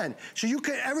 she can. So you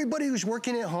can, everybody who's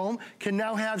working at home can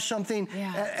now have something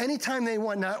anytime they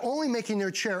want, not only making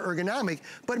their chair ergonomic,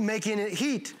 but making it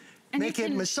heat. And make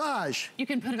it massage. You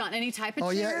can put it on any type of chair. Oh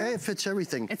yeah, it fits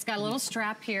everything. It's got a little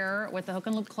strap here with the hook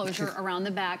and loop closure around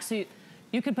the back. So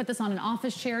you could put this on an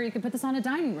office chair, you could put this on a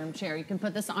dining room chair, you can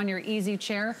put this on your easy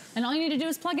chair, and all you need to do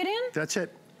is plug it in. That's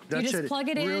it. That's you just it. plug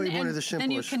it really in, one and of the simplest.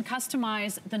 then you can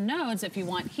customize the nodes if you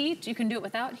want heat. You can do it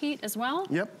without heat as well.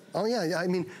 Yep. Oh yeah, I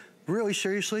mean, really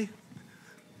seriously,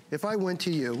 if I went to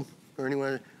you or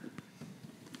anyone,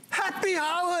 Happy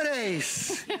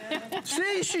Holidays!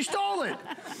 See, she stole it.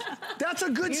 That's a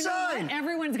good sign.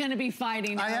 Everyone's going to be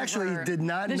fighting. I actually did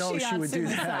not know she would do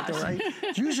that, all right?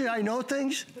 Usually I know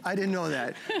things. I didn't know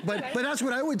that. But that's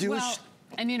what I would do. Well,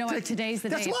 and you know what? Today's the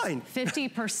day. That's mine.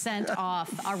 50%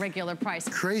 off our regular price.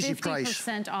 Crazy price.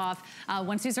 50% off.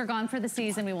 Once these are gone for the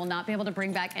season, we will not be able to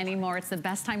bring back any more. It's the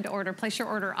best time to order. Place your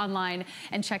order online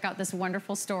and check out this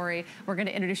wonderful story. We're going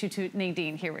to introduce you to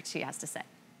Nadine. Hear what she has to say.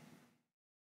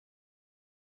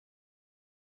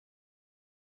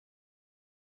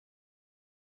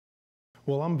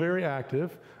 Well, I'm very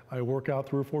active. I work out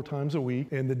 3 or 4 times a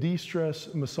week, and the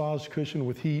de-stress massage cushion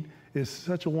with heat is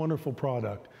such a wonderful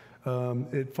product.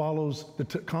 It follows, the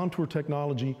contour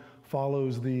technology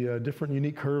follows the different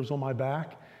unique curves on my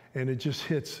back, and it just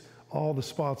hits all the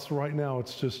spots right now.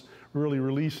 It's just really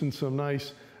releasing some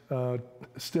nice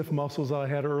stiff muscles that I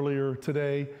had earlier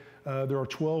today. There are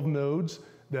 12 nodes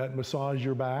that massage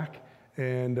your back,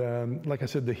 and like I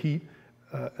said, the heat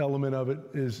element of it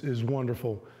is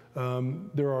wonderful.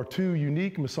 There are 2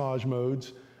 unique massage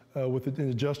modes with an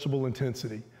adjustable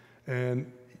intensity,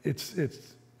 and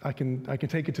I can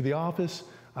take it to the office.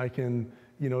 I can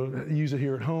use it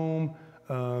here at home,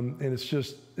 and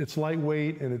it's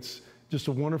lightweight, and it's just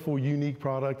a wonderful, unique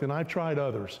product. And I've tried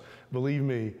others, believe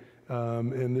me,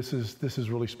 and this is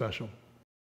really special.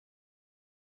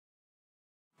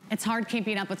 It's hard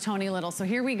keeping up with Tony Little, so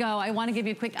here we go. I want to give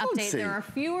you a quick update. There are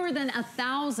fewer than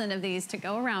 1,000 of these to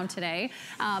go around today,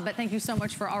 but thank you so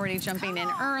much for already jumping in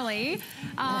early.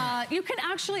 You can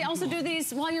actually also do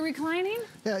these while you're reclining.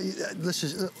 Yeah, this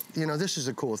is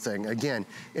a cool thing. Again,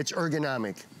 it's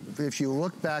ergonomic. If you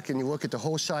look back and you look at the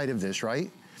whole side of this,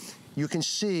 right, you can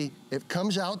see it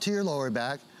comes out to your lower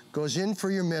back, goes in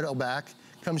for your middle back,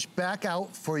 comes back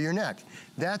out for your neck.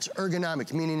 That's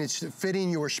ergonomic, meaning it's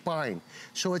fitting your spine.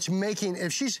 So it's making,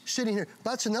 if she's sitting here,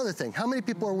 that's another thing. How many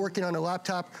people are working on a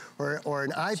laptop or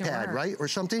an iPad, right, or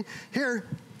something? Here,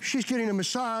 she's getting a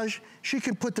massage. She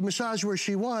can put the massage where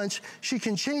she wants. She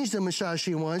can change the massage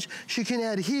she wants. She can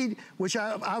add heat, which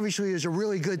obviously is a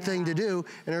really good thing to do,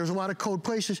 and there's a lot of cold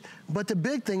places. But the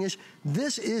big thing is,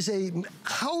 this is a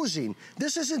housing.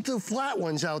 This isn't the flat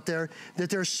ones out there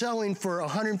that they're selling for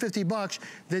 150 bucks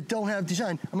that don't have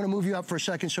design. I'm gonna move you up for a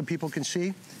second so people can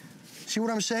see. See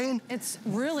what I'm saying? It's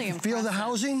really impressive. Feel the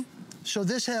housing? So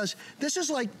this is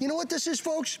like, you know what this is,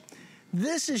 folks?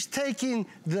 This is taking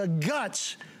the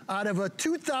guts out of a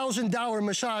 $2,000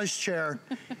 massage chair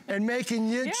and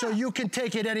making it so you can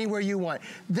take it anywhere you want.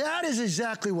 That is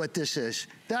exactly what this is.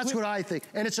 That's what I think.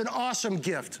 And it's an awesome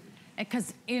gift.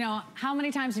 Because, how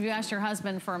many times have you asked your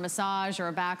husband for a massage or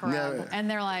a back rub? Never. And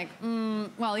they're like,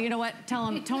 well, you know what? Tell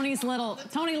him Tony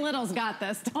Little's got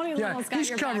this. Tony Little's got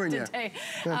your back today.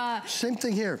 Same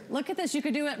thing here. Look at this. You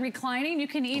could do it reclining. You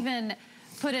can even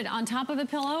put it on top of a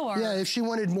pillow, or? Yeah, if she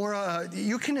wanted more,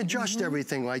 you can adjust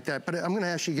everything like that. But I'm gonna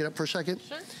ask you to get up for a second.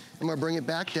 Sure. I'm gonna bring it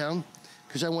back down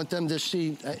because I want them to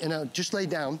see, just lay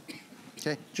down,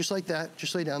 okay? Just like that,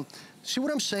 just lay down. See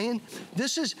what I'm saying?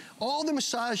 This is all the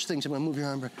massage things. I'm gonna move your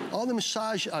arm. All the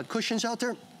massage cushions out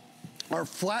there are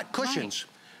flat cushions.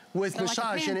 With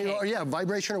massage or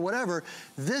vibration or whatever.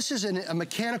 This is a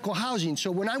mechanical housing. So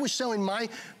when I was selling my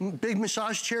big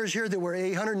massage chairs here that were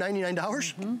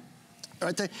 $899,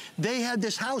 they had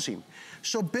this housing.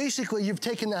 So basically, you've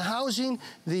taken the housing,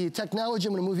 the technology.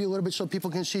 I'm going to move you a little bit so people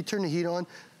can see. Turn the heat on.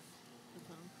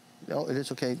 No, it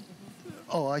is okay.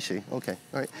 Oh, I see. Okay.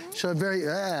 All right. So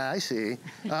I see.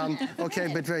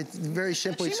 Okay, but very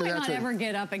simply. She might not ever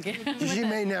get up again. She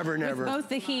may never. With both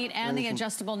the heat and the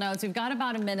adjustable nodes. We've got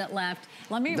about a minute left.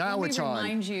 Let me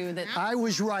remind you that I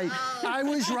was right. I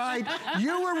was right.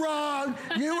 You were wrong.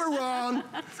 You were wrong.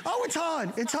 Oh, it's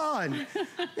on. It's on.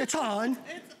 It's on.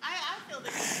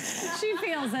 She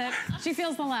feels it. She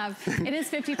feels the love. It is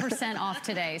 50% off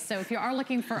today. So if you are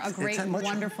looking for a great,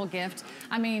 wonderful gift,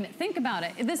 I mean, think about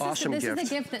it. This is the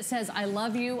gift that says, I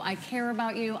love you, I care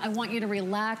about you, I want you to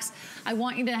relax, I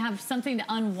want you to have something to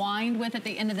unwind with at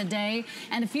the end of the day.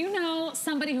 And if you know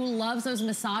somebody who loves those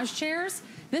massage chairs,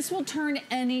 this will turn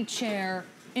any chair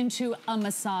into a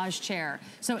massage chair.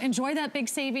 So enjoy that big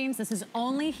savings. This is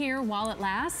only here while it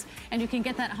lasts, and you can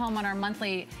get that home on our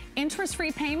monthly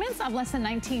interest-free payments of less than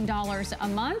 $19 a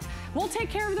month. We'll take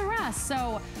care of the rest.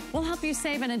 So we'll help you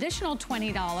save an additional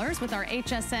 $20 with our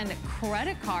HSN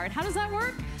credit card. How does that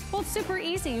work? Well, it's super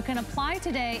easy. You can apply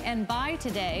today and buy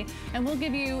today, and we'll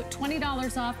give you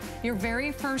 $20 off your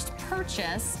very first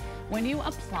purchase when you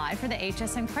apply for the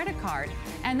HSN credit card.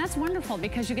 And that's wonderful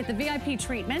because you get the VIP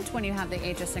treatment when you have the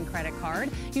HSN credit card.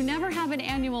 You never have an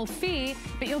annual fee,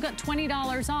 but you'll get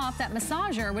 $20 off that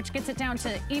massager, which gets it down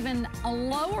to even a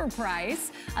lower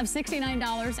price of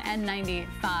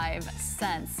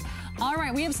 $69.95. All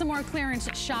right, we have some more clearance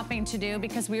shopping to do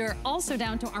because we are also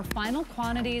down to our final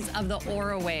quantities of the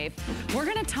Aura Wave. We're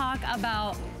gonna talk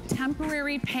about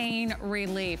temporary pain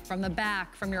relief from the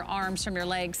back, from your arms, from your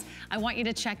legs. I want you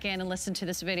to check in and listen to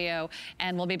this video,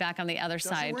 and we'll be back on the other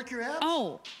side. Work your abs?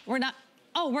 Oh, we're not.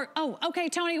 Oh, okay,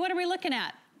 Tony, what are we looking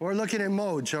at? We're looking at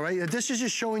modes, all right? This is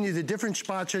just showing you the different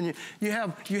spots, and you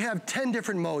have 10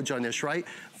 different modes on this, right?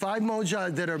 5 modes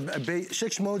that are,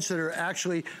 6 modes that are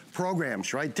actually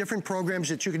programs, right? Different programs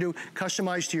that you can do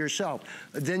customized to yourself.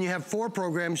 Then you have 4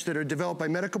 programs that are developed by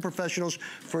medical professionals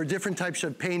for different types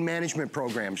of pain management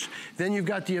programs. Then you've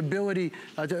got the ability,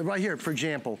 right here, for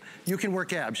example, you can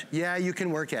work abs. Yeah, you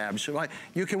can work abs, right?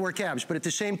 You can work abs, but at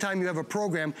the same time, you have a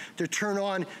program to turn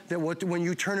on that when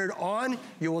you turn it on,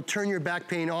 you will turn your back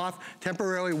pain off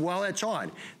temporarily while it's on.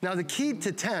 Now, the key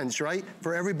to TENS, right,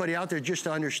 for everybody out there just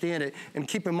to understand it, and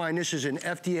keep in mind, this is an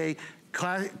FDA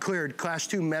cleared Class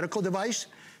 2 medical device.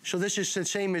 So this is the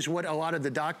same as what a lot of the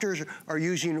doctors are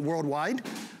using worldwide,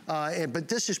 but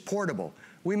this is portable.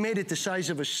 We made it the size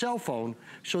of a cell phone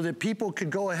so that people could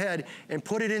go ahead and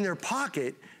put it in their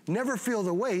pocket, never feel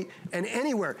the weight, and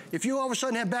anywhere. If you all of a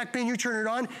sudden have back pain, you turn it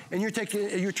on, and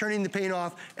you're turning the pain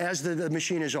off as the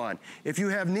machine is on. If you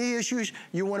have knee issues,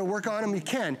 you want to work on them, you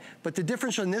can. But the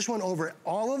difference on this one over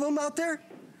all of them out there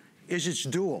is it's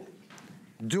dual.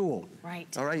 Dual. Right.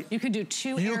 All right? You can do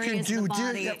 2 areas of the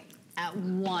body at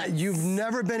once. You've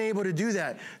never been able to do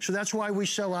that. So that's why we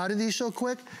sell out of these so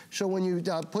quick. So when you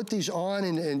put these on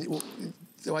and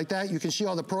like that, you can see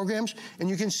all the programs, and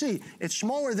you can see it's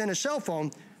smaller than a cell phone,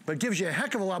 but gives you a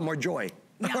heck of a lot more joy.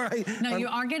 Yeah. All right. No, you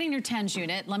are getting your TENS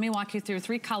unit. Let me walk you through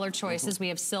 3 color choices. We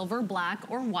have silver, black,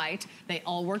 or white. They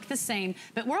all work the same,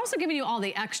 but we're also giving you all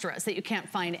the extras that you can't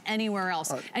find anywhere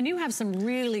else. And you have some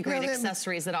really great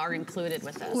accessories that are included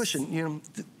with this. Listen, you know,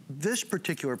 this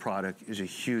particular product is a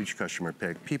huge customer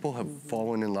pick. People have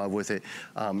fallen in love with it.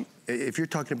 If you're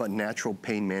talking about natural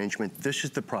pain management, this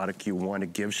is the product you want to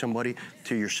give somebody,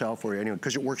 to yourself or anyone,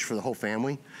 because it works for the whole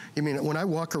family. I mean, when I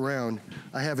walk around,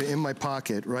 I have it in my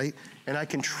pocket, right? And I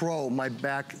control my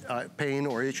back pain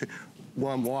or issue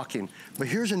while I'm walking. But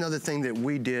here's another thing that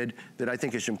we did that I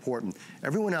think is important.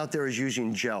 Everyone out there is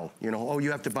using gel. You know, oh,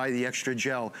 you have to buy the extra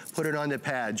gel, put it on the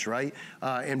pads, right?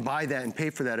 And buy that and pay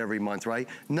for that every month, right?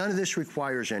 None of this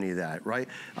requires any of that, right?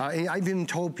 And I've even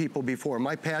told people before,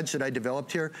 my pads that I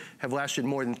developed here have lasted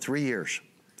more than 3 years,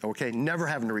 okay? Never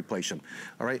having to replace them,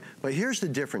 all right? But here's the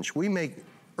difference. We make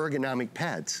ergonomic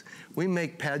pads. We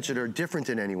make pads that are different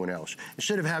than anyone else.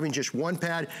 Instead of having just one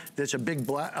pad that's a big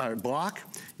block,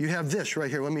 you have this right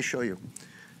here. Let me show you.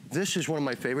 This is one of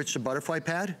my favorites, the butterfly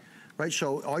pad, right?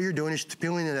 So all you're doing is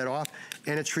peeling that off,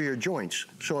 and it's for your joints.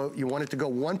 So you want it to go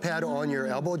 1 pad on your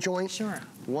elbow joint, sure,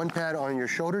 1 pad on your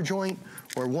shoulder joint,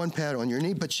 or 1 pad on your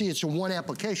knee. But see, it's a 1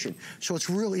 application. So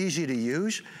it's real easy to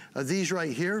use. These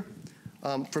right here,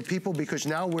 for people, because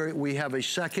now we have a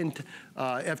second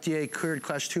FDA cleared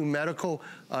Class 2 medical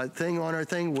thing on our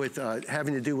thing with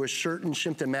having to do with certain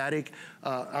symptomatic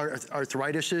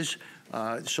arthritises.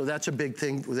 So that's a big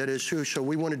thing that is too. So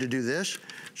we wanted to do this.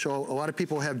 So a lot of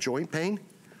people have joint pain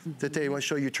that they want.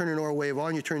 So you turn an Aura Wave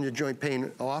on, you turn the joint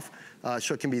pain off.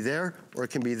 So it can be there or it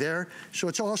can be there. So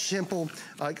it's all simple.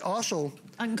 Also,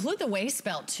 include the waist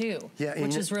belt too,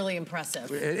 which is really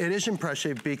impressive. It is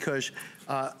impressive because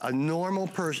a normal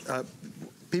person,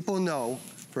 people know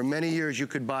for many years you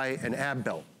could buy an ab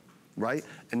belt, right?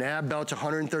 An ab belt's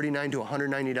 $139 to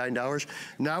 $199.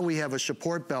 Now we have a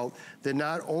support belt that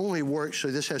not only works, so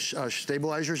this has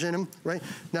stabilizers in them, right?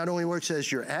 Not only works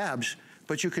as your abs,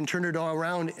 but you can turn it all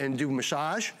around and do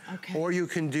massage, or you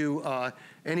can do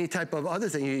any type of other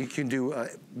thing. You can do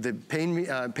the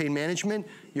pain management,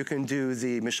 you can do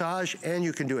the massage, and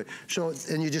you can do it. So,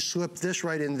 and you just slip this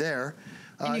right in there.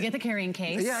 And you get the carrying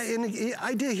case. Yeah, and the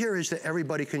idea here is that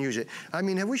everybody can use it. I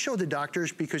mean, have we showed the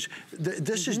doctors? Because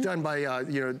this is done by,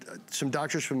 you know, some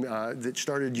doctors from that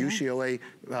started UCLA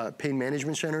pain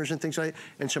management centers and things like that,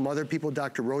 and some other people,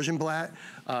 Dr. Rosenblatt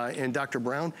and Dr.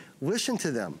 Brown. Listen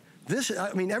to them. This,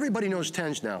 I mean, everybody knows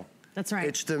TENS now. That's right.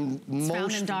 It's the it's most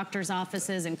found in doctors'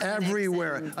 offices and clinics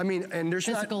everywhere. And I mean, and there's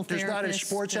not a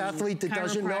sports athlete that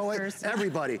doesn't know it.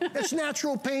 Everybody. It's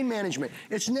natural pain management.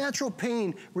 It's natural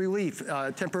pain relief,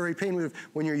 temporary pain relief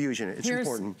when you're using it. It's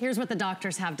important. Here's what the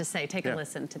doctors have to say. Take a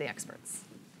listen to the experts.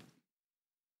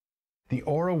 The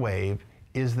Aura Wave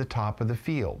is the top of the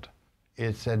field.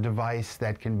 It's a device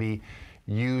that can be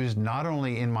used not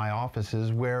only in my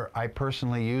offices, where I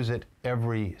personally use it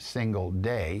every single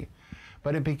day,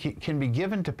 but it can be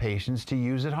given to patients to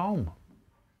use at home.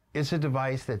 It's a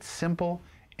device that's simple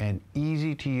and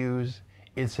easy to use.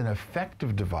 It's an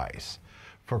effective device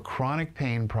for chronic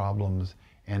pain problems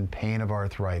and pain of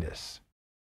arthritis.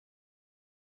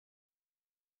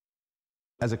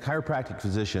 As a chiropractic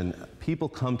physician, people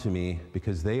come to me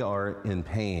because they are in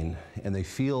pain and they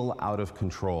feel out of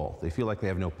control. They feel like they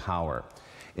have no power.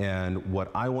 And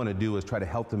what I want to do is try to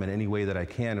help them in any way that I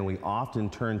can. And we often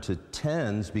turn to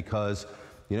TENS because,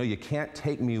 you know, you can't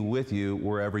take me with you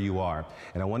wherever you are.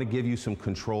 And I want to give you some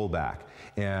control back.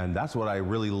 And that's what I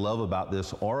really love about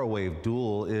this Aura Wave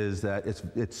Dual is that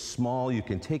it's small. You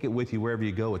can take it with you wherever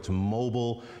you go. It's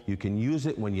mobile. You can use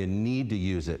it when you need to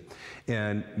use it.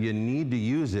 And you need to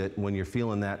use it when you're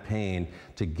feeling that pain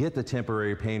to get the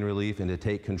temporary pain relief and to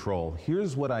take control.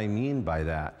 Here's what I mean by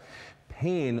that.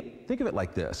 Pain, think of it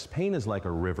like this. Pain is like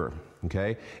a river,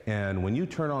 okay? And when you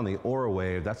turn on the Aura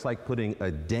Wave, that's like putting a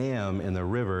dam in the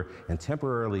river and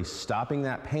temporarily stopping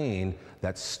that pain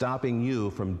that's stopping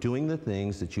you from doing the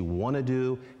things that you want to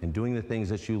do and doing the things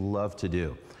that you love to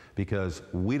do. Because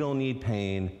we don't need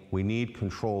pain, we need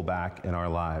control back in our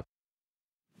lives.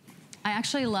 I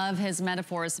actually love his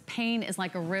metaphors. Pain is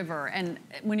like a river, and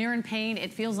when you're in pain,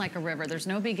 it feels like a river. There's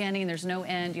no beginning, there's no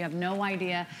end. You have no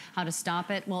idea how to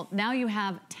stop it. Well, now you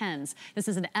have TENS. This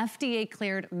is an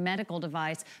FDA-cleared medical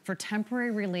device for temporary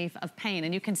relief of pain,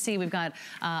 and you can see we've got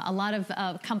a lot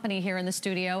of company here in the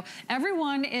studio.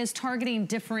 Everyone is targeting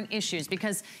different issues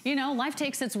because, you know, life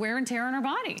takes its wear and tear on our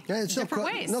body. Yeah, it's different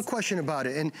ways. No question about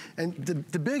it. And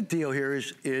the big deal here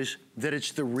is that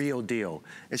it's the real deal.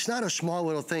 It's not a small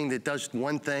little thing that does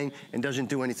one thing and doesn't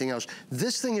do anything else.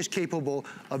 This thing is capable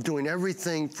of doing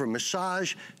everything from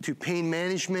massage to pain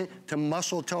management to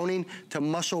muscle toning to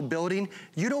muscle building.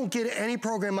 You don't get any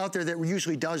program out there that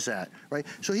usually does that, right?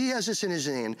 So he has this in his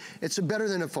hand. It's better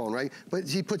than a phone, right? But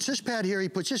he puts this pad here, he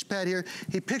puts this pad here.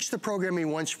 He picks the program he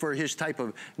wants for his type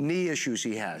of knee issues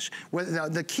he has. Now,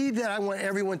 the key that I want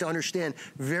everyone to understand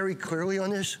very clearly on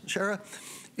this, Sarah,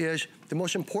 is the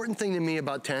most important thing to me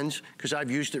about TENS, because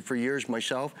I've used it for years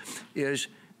myself, is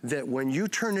that when you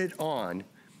turn it on,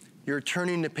 you're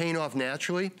turning the pain off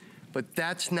naturally, but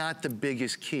that's not the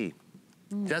biggest key.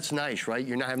 That's nice, right?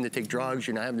 You're not having to take drugs,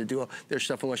 you're not having to do all this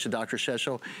stuff unless the doctor says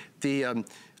so.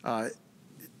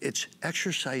 It's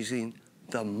exercising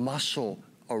the muscle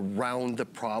around the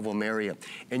problem area.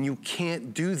 And you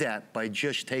can't do that by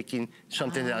just taking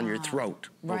something down your throat,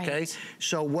 okay? Right.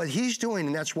 So what he's doing,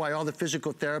 and that's why all the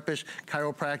physical therapists,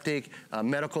 chiropractic,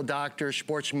 medical doctors,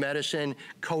 sports medicine,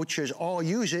 coaches all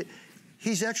use it,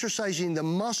 he's exercising the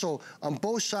muscle on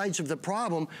both sides of the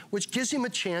problem, which gives him a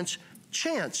chance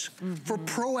for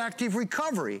proactive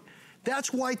recovery.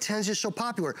 That's why TENS is so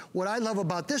popular. What I love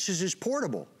about this is it's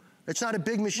portable. It's not a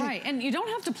big machine. Right, and you don't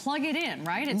have to plug it in,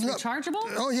 right? It's rechargeable?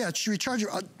 Oh yeah, it's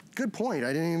rechargeable. Good point,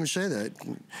 I didn't even say that.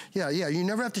 Yeah, you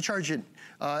never have to charge it.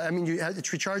 It's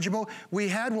rechargeable. We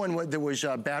had one that was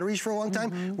batteries for a long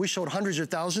time. We sold hundreds of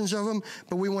thousands of them,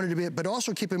 but we wanted to be, but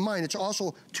also keep in mind, it's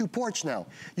also 2 ports now.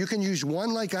 You can use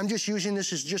one, like I'm just using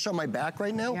this, is just on my back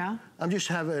right now. Yeah. I'm just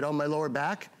having it on my lower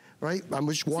back. Right, I'm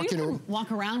just walking. So you can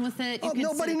walk around with it. You can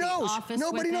nobody knows.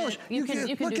 Nobody knows. You can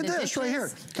look do at this right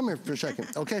here. Come here for a second,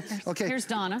 okay? Okay. Here's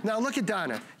Donna. Now look at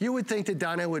Donna. You would think that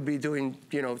Donna would be doing,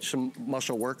 you know, some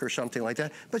muscle work or something like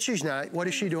that, but she's not. What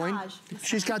is she doing?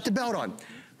 She's got the belt on,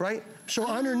 right? So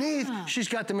underneath, she's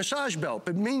got the massage belt.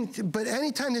 But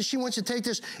anytime that she wants to take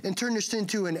this and turn this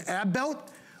into an ab belt,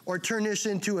 or turn this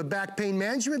into a back pain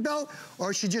management belt,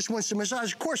 or she just wants a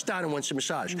massage. Of course Donna wants a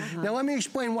massage. Now let me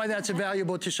explain why that's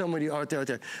valuable to somebody out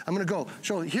there. I'm gonna go.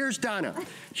 So here's Donna.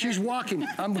 She's walking.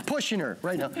 I'm pushing her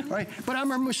right now, right? But I'm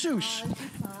her masseuse.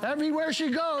 Everywhere she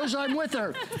goes, I'm with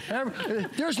her.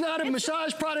 There's not a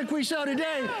massage product we sell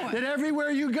today that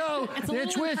everywhere you go,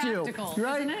 it's with you,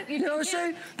 right? You know what I'm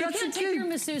saying? You can't take your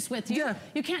masseuse with you. Yeah.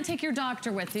 You can't take your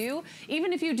doctor with you.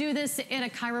 Even if you do this in a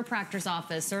chiropractor's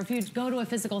office, or if you go to a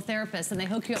physical therapist and they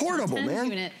hook you up to a TENS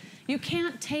unit, you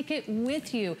can't take it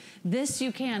with you. This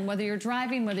you can, whether you're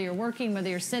driving, whether you're working, whether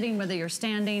you're sitting, whether you're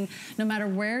standing, no matter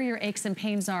where your aches and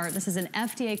pains are. This is an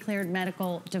FDA-cleared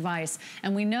medical device.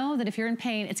 And we know that if you're in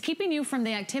pain, it's keeping you from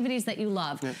the activities that you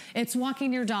love. Yeah. It's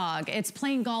walking your dog, it's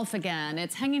playing golf again,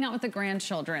 it's hanging out with the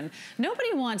grandchildren.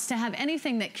 Nobody wants to have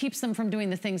anything that keeps them from doing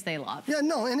the things they love. Yeah,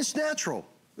 no, and it's natural.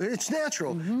 It's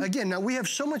natural. Again, now we have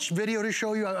so much video to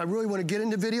show you. I really want to get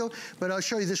into video, but I'll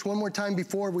show you this one more time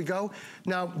before we go.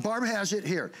 Now, Barb has it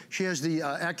here. She has the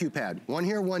AccuPad. One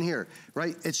here,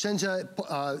 right? It sends a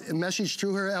message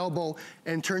to her elbow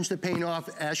and turns the pain off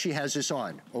as she has this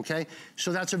on, okay?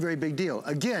 So that's a very big deal.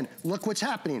 Again, look what's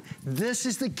happening. This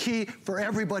is the key for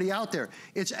everybody out there.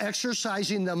 It's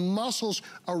exercising the muscles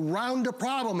around the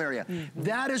problem area.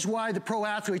 That is why the pro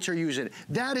athletes are using it.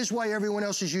 That is why everyone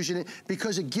else is using it,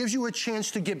 because it gives you a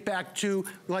chance to get back to,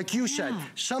 like you said,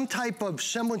 some type of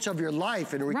semblance of your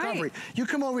life and recovery. Right. You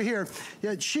come over here,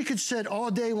 yeah, she could sit all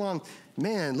day long.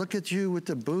 Man, look at you with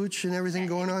the boots and everything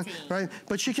going on, right?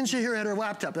 But she can sit here at her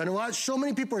laptop. And so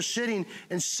many people are sitting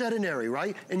and sedentary,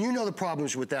 right? And you know the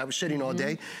problems with that, sitting all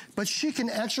day. But she can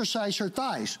exercise her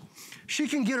thighs. She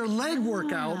can get her leg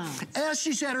workout as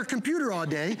she's at her computer all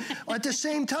day. At the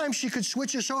same time, she could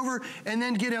switch us over and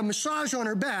then get a massage on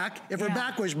her back if her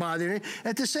back was bothering her.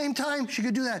 At the same time, she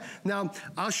could do that. Now,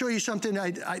 I'll show you something.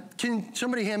 Can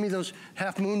somebody hand me those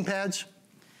half moon pads?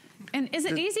 And is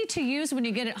it easy to use when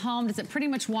you get it home? Does it pretty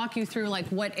much walk you through like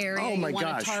what area you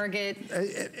want to target?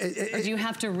 Or do you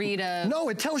have to read a... No,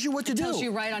 it tells you what to do. It tells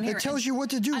you right on here. It tells you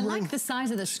what to do. I like the size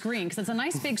of the screen because it's a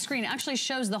nice big screen. It actually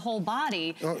shows the whole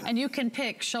body and you can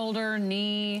pick shoulder,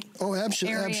 knee,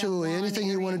 absolutely. Anything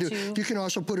you want to do. You can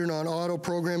also put it on auto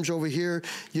programs over here.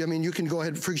 I mean, you can go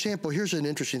ahead. For example, here's an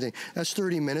interesting thing. That's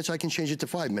 30 minutes. I can change it to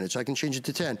 5 minutes. I can change it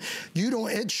to 10.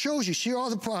 It shows you. See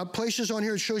all the places on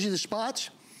here? It shows you the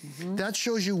spots. That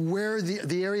shows you where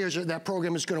the areas that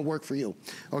program is going to work for you.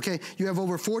 Okay, you have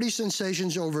over 40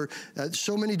 sensations, over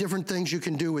so many different things you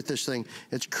can do with this thing.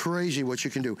 It's crazy what you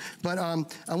can do. But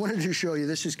I wanted to show you,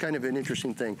 this is kind of an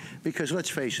interesting thing, because let's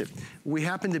face it, we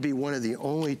happen to be one of the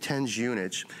only TENS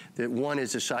units that, one,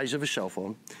 is the size of a cell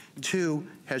phone, two,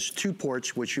 has 2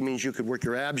 ports, which means you could work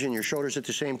your abs and your shoulders at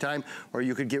the same time, or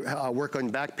you could work on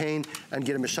back pain and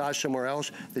get a massage somewhere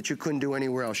else that you couldn't do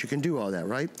anywhere else. You can do all that,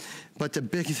 right? But the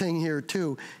big thing here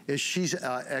too is she's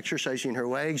exercising her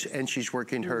legs and she's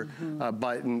working her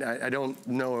butt. And I don't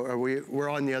know, we're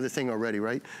on the other thing already,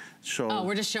 right? So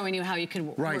we're just showing you how you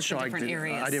can work in different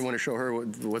areas. I didn't want to show her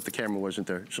what the camera wasn't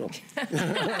there, so.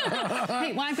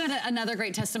 Hey, well, I've got another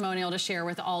great testimonial to share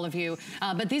with all of you.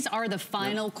 But these are the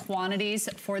final quantities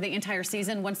for the entire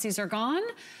season. Once these are gone,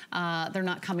 they're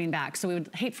not coming back. So we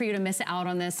would hate for you to miss out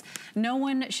on this. No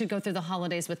one should go through the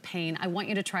holidays with pain. I want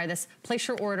you to try this. Place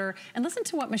your order and listen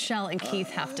to what Michelle and Keith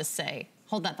have to say.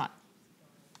 Hold that thought.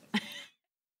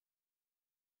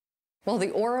 Well,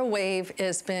 the Aura Wave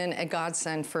has been a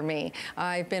godsend for me.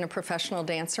 I've been a professional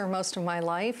dancer most of my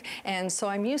life, and so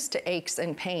I'm used to aches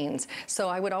and pains. So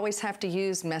I would always have to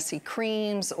use messy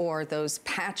creams or those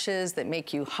patches that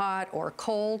make you hot or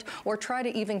cold, or try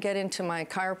to even get into my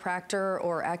chiropractor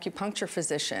or acupuncture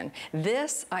physician.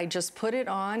 This, I just put it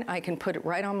on. I can put it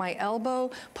right on my elbow,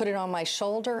 put it on my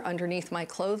shoulder, underneath my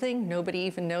clothing. Nobody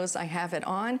even knows I have it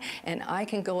on, and I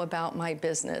can go about my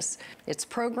business. It's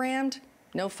programmed.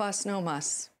 No fuss, no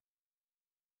muss.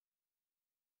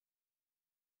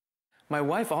 My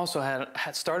wife also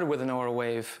had started with an Aura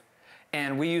Wave,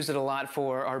 and we used it a lot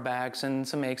for our backs and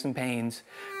some aches and pains.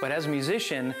 But as a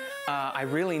musician, I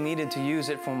really needed to use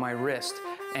it for my wrist.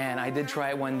 And I did try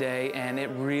it one day, and it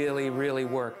really, really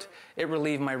worked. It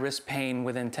relieved my wrist pain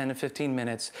within 10 to 15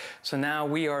 minutes. So now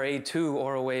we are a 2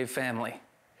 Aura Wave family.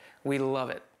 We love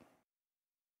it.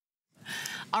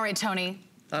 All right, Tony.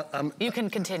 You can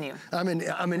continue.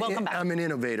 Welcome back. I'm an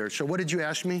innovator. So what did you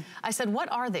ask me? I said,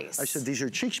 what are these? I said, these are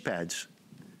cheeks pads.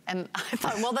 And I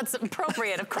thought, well, that's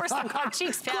appropriate. Of course they're called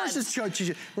cheeks pads. Of course it's called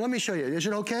cheeks. Let me show you. Is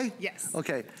it okay? Yes.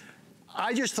 Okay.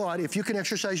 I just thought if you can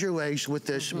exercise your legs with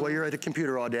this while you're at a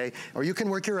computer all day, or you can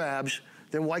work your abs,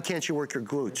 then why can't you work your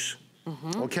glutes?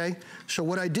 Okay? So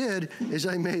what I did is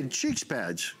I made cheeks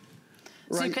pads.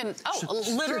 So you can,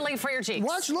 literally for your cheeks.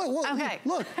 Watch, look, okay.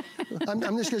 Look.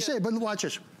 I'm just gonna say it, but watch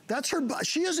this. That's her butt.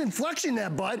 She isn't flexing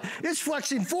that butt, it's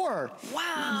flexing for her.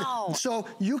 Wow. So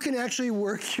you can actually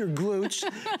work your glutes.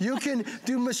 You can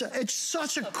do massage. It's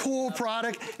such a cool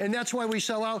product, and that's why we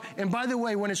sell out. And by the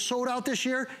way, when it's sold out this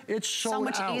year, it's sold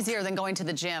out. So much easier than going to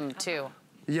the gym, too.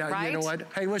 Yeah, right? You know what?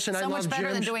 Hey, listen, I love gyms. So much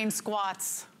better than doing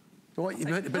squats. Well,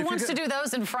 who wants to do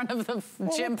those in front of the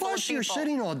gym full of plus you're people?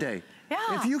 sitting all day. Yeah.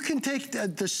 If you can take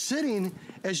the sitting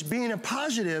as being a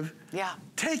positive,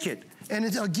 take it. And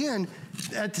it's, again,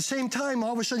 at the same time,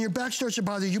 all of a sudden your back starts to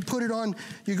bother you. You put it on,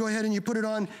 you go ahead and you put it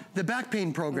on the back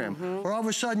pain program. Or all of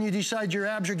a sudden you decide your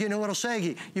abs are getting a little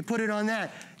saggy. You put it on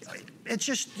that. It's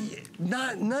just,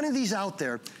 none of these out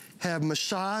there have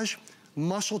massage,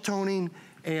 muscle toning,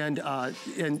 and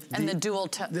the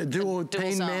dual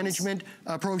pain zones. management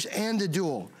programs and the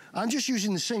dual. I'm just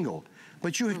using the single,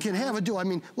 but you can have a dual. I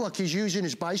mean, look, he's using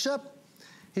his bicep.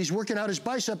 He's working out his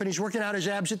bicep and he's working out his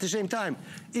abs at the same time.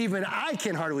 Even I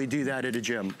can hardly do that at a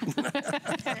gym.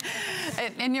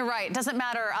 And you're right. It doesn't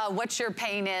matter what your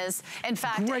pain is. In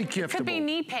fact, it could be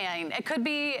knee pain. It could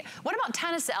be, what about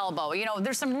tennis elbow? You know,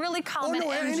 there's some really common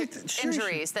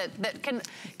injuries that can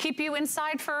keep you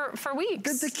inside for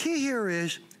weeks. The key here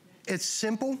is it's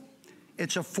simple,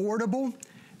 it's affordable.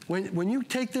 When you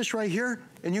take this right here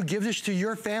and you give this to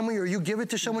your family or you give it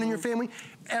to someone in your family,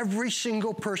 every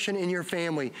single person in your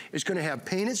family is going to have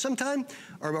pain at some time,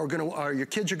 or your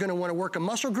kids are going to want to work a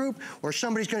muscle group, or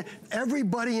somebody's going to,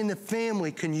 everybody in the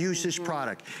family can use this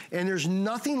product. And there's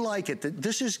nothing like it.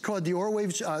 This is called the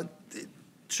OraWave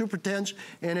Super Tense,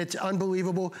 and it's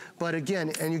unbelievable. But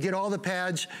again, and you get all the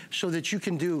pads so that you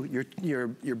can do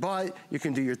your butt, you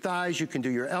can do your thighs, you can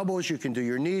do your elbows, you can do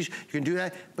your knees, you can do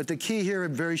that. But the key here,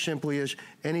 very simply, is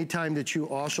anytime that you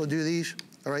also do these,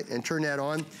 all right, and turn that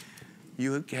on,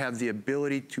 you have the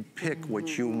ability to pick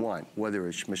what you want, whether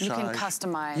it's massage. You can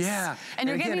customize. Yeah. And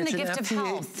you're again, giving the gift of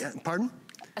health. Pardon?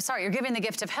 Sorry, you're giving the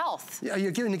gift of health. Yeah,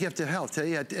 you're giving the gift of health.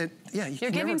 Yeah, you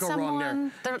can never go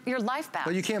wrong there. Your life back.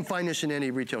 But you can't find this in any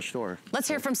retail store. Let's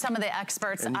hear from some of the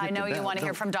experts. I know you want to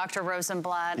hear from Dr.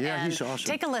 Rosenblatt. Yeah, and he's awesome.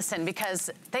 Take a listen because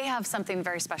they have something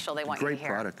very special they want you to hear.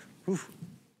 Great product. Oof.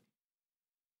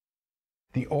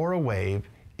 The OraWave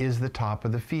is the top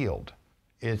of the field.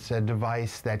 It's a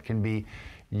device that can be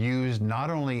used not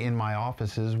only in my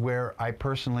offices where I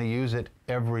personally use it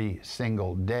every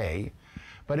single day,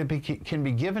 but it can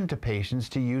be given to patients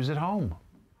to use at home.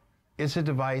 It's a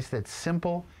device that's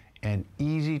simple and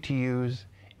easy to use.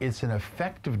 It's an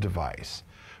effective device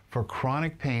for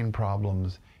chronic pain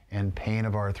problems and pain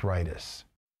of arthritis.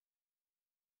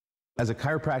 As a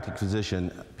chiropractic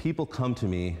physician, people come to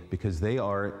me because they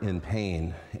are in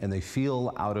pain and they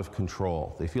feel out of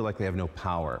control. They feel like they have no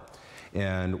power.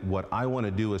 And what I want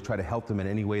to do is try to help them in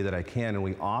any way that I can. And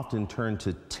we often turn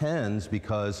to TENS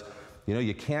because, you know,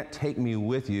 you can't take me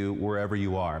with you wherever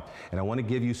you are. And I want to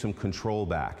give you some control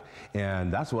back.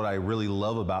 And that's what I really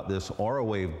love about this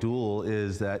OraWave Dual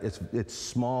is that it's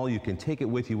small. You can take it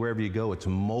with you wherever you go. It's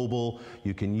mobile.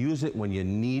 You can use it when you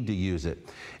need to use it.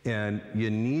 And you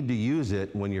need to use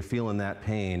it when you're feeling that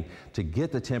pain to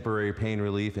get the temporary pain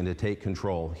relief and to take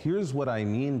control. Here's what I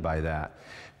mean by that.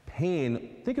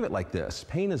 Pain, think of it like this.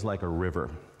 Pain is like a river,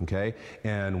 okay?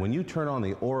 And when you turn on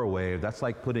the OraWave, that's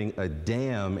like putting a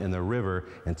dam in the river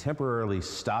and temporarily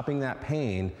stopping that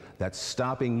pain that's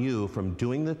stopping you from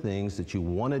doing the things that you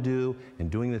want to do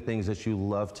and doing the things that you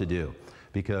love to do.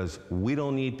 Because we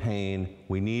don't need pain,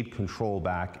 we need control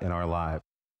back in our lives.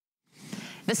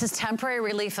 This is temporary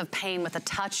relief of pain with a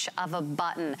touch of a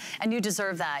button, and you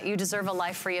deserve that. You deserve a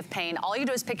life free of pain. All you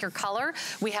do is pick your color.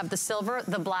 We have the silver,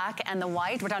 the black, and the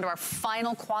white. We're down to our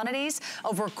final quantities.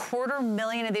 Over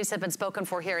 250,000 of these have been spoken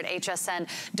for here at HSN.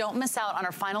 Don't miss out on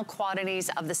our final quantities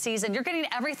of the season. You're getting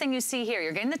everything you see here.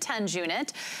 You're getting the TENS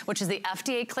unit, which is the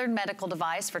FDA-cleared medical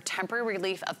device for temporary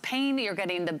relief of pain. You're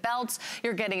getting the belts.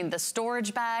 You're getting the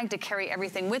storage bag to carry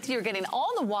everything with you. You're getting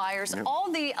all the wires,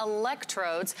 all the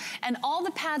electrodes, and all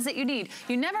the pads that you need.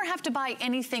 You never have to buy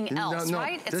anything else,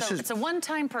 right? It's a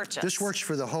one-time purchase. This works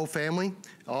for the whole family.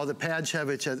 All the pads have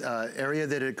its area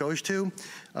that it goes to.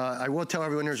 I will tell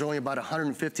everyone there's only about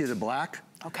 150 of the black.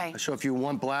 Okay. So if you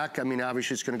want black, I mean,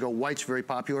 obviously it's going to go. White's very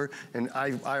popular, and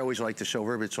I always like the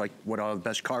silver. It's like what all the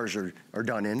best cars are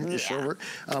done in, the silver.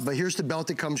 But here's the belt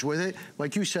that comes with it.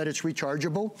 Like you said, it's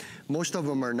rechargeable. Most of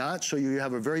them are not, so you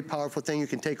have a very powerful thing you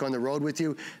can take on the road with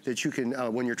you that you can,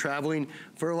 when you're traveling.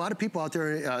 For a lot of people out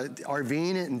there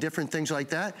RVing it and different things like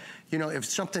that, you know, if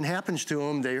something happens to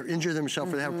them, they injure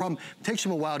themselves or they have a problem, it takes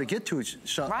them a while to get to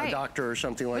a doctor or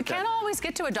something like that. We can't always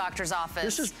get to a doctor's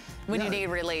office when you need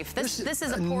relief. This is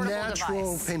is a portable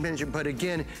natural device. pain management, but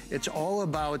again, it's all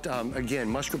about, again,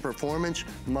 muscular performance,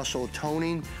 muscle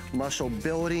toning, muscle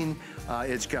building.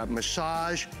 It's got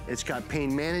massage, it's got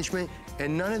pain management,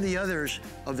 and none of the others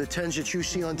of the 10s that you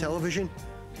see on television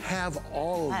have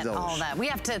all of those. All that. We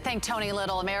have to thank Tony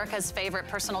Little, America's favorite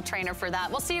personal trainer, for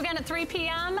that. We'll see you again at 3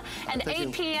 p.m. and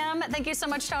 8 p.m. Thank you so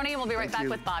much, Tony. We'll be right back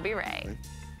with Bobby Ray.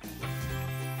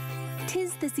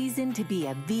 'Tis the season to be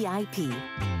a VIP.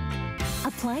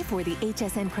 Apply for the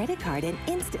HSN credit card and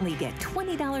instantly get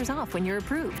 $20 off when you're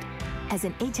approved. As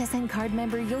an HSN card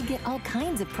member, you'll get all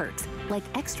kinds of perks, like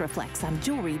extra flex on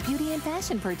jewelry, beauty, and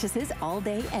fashion purchases all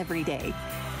day, every day.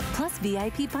 Plus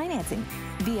VIP financing,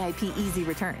 VIP easy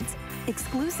returns,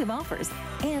 exclusive offers,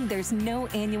 and there's no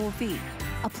annual fee.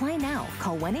 Apply now.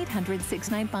 Call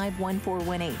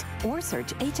 1-800-695-1418 or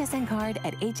search HSN card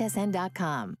at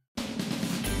hsn.com.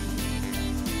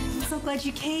 So glad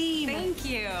you came. Thank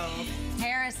you.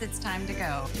 Harris, it's time to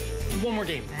go. One more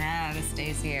game. Ah, this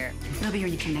stays here. I'll be here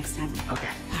when you come next time. Okay.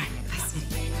 All right. Bye,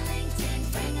 sweetie.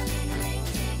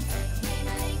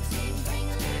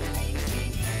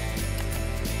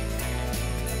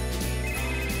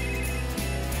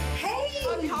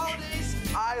 Happy holidays.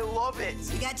 I love it.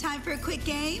 You got time for a quick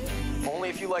game? Only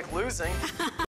if you like losing.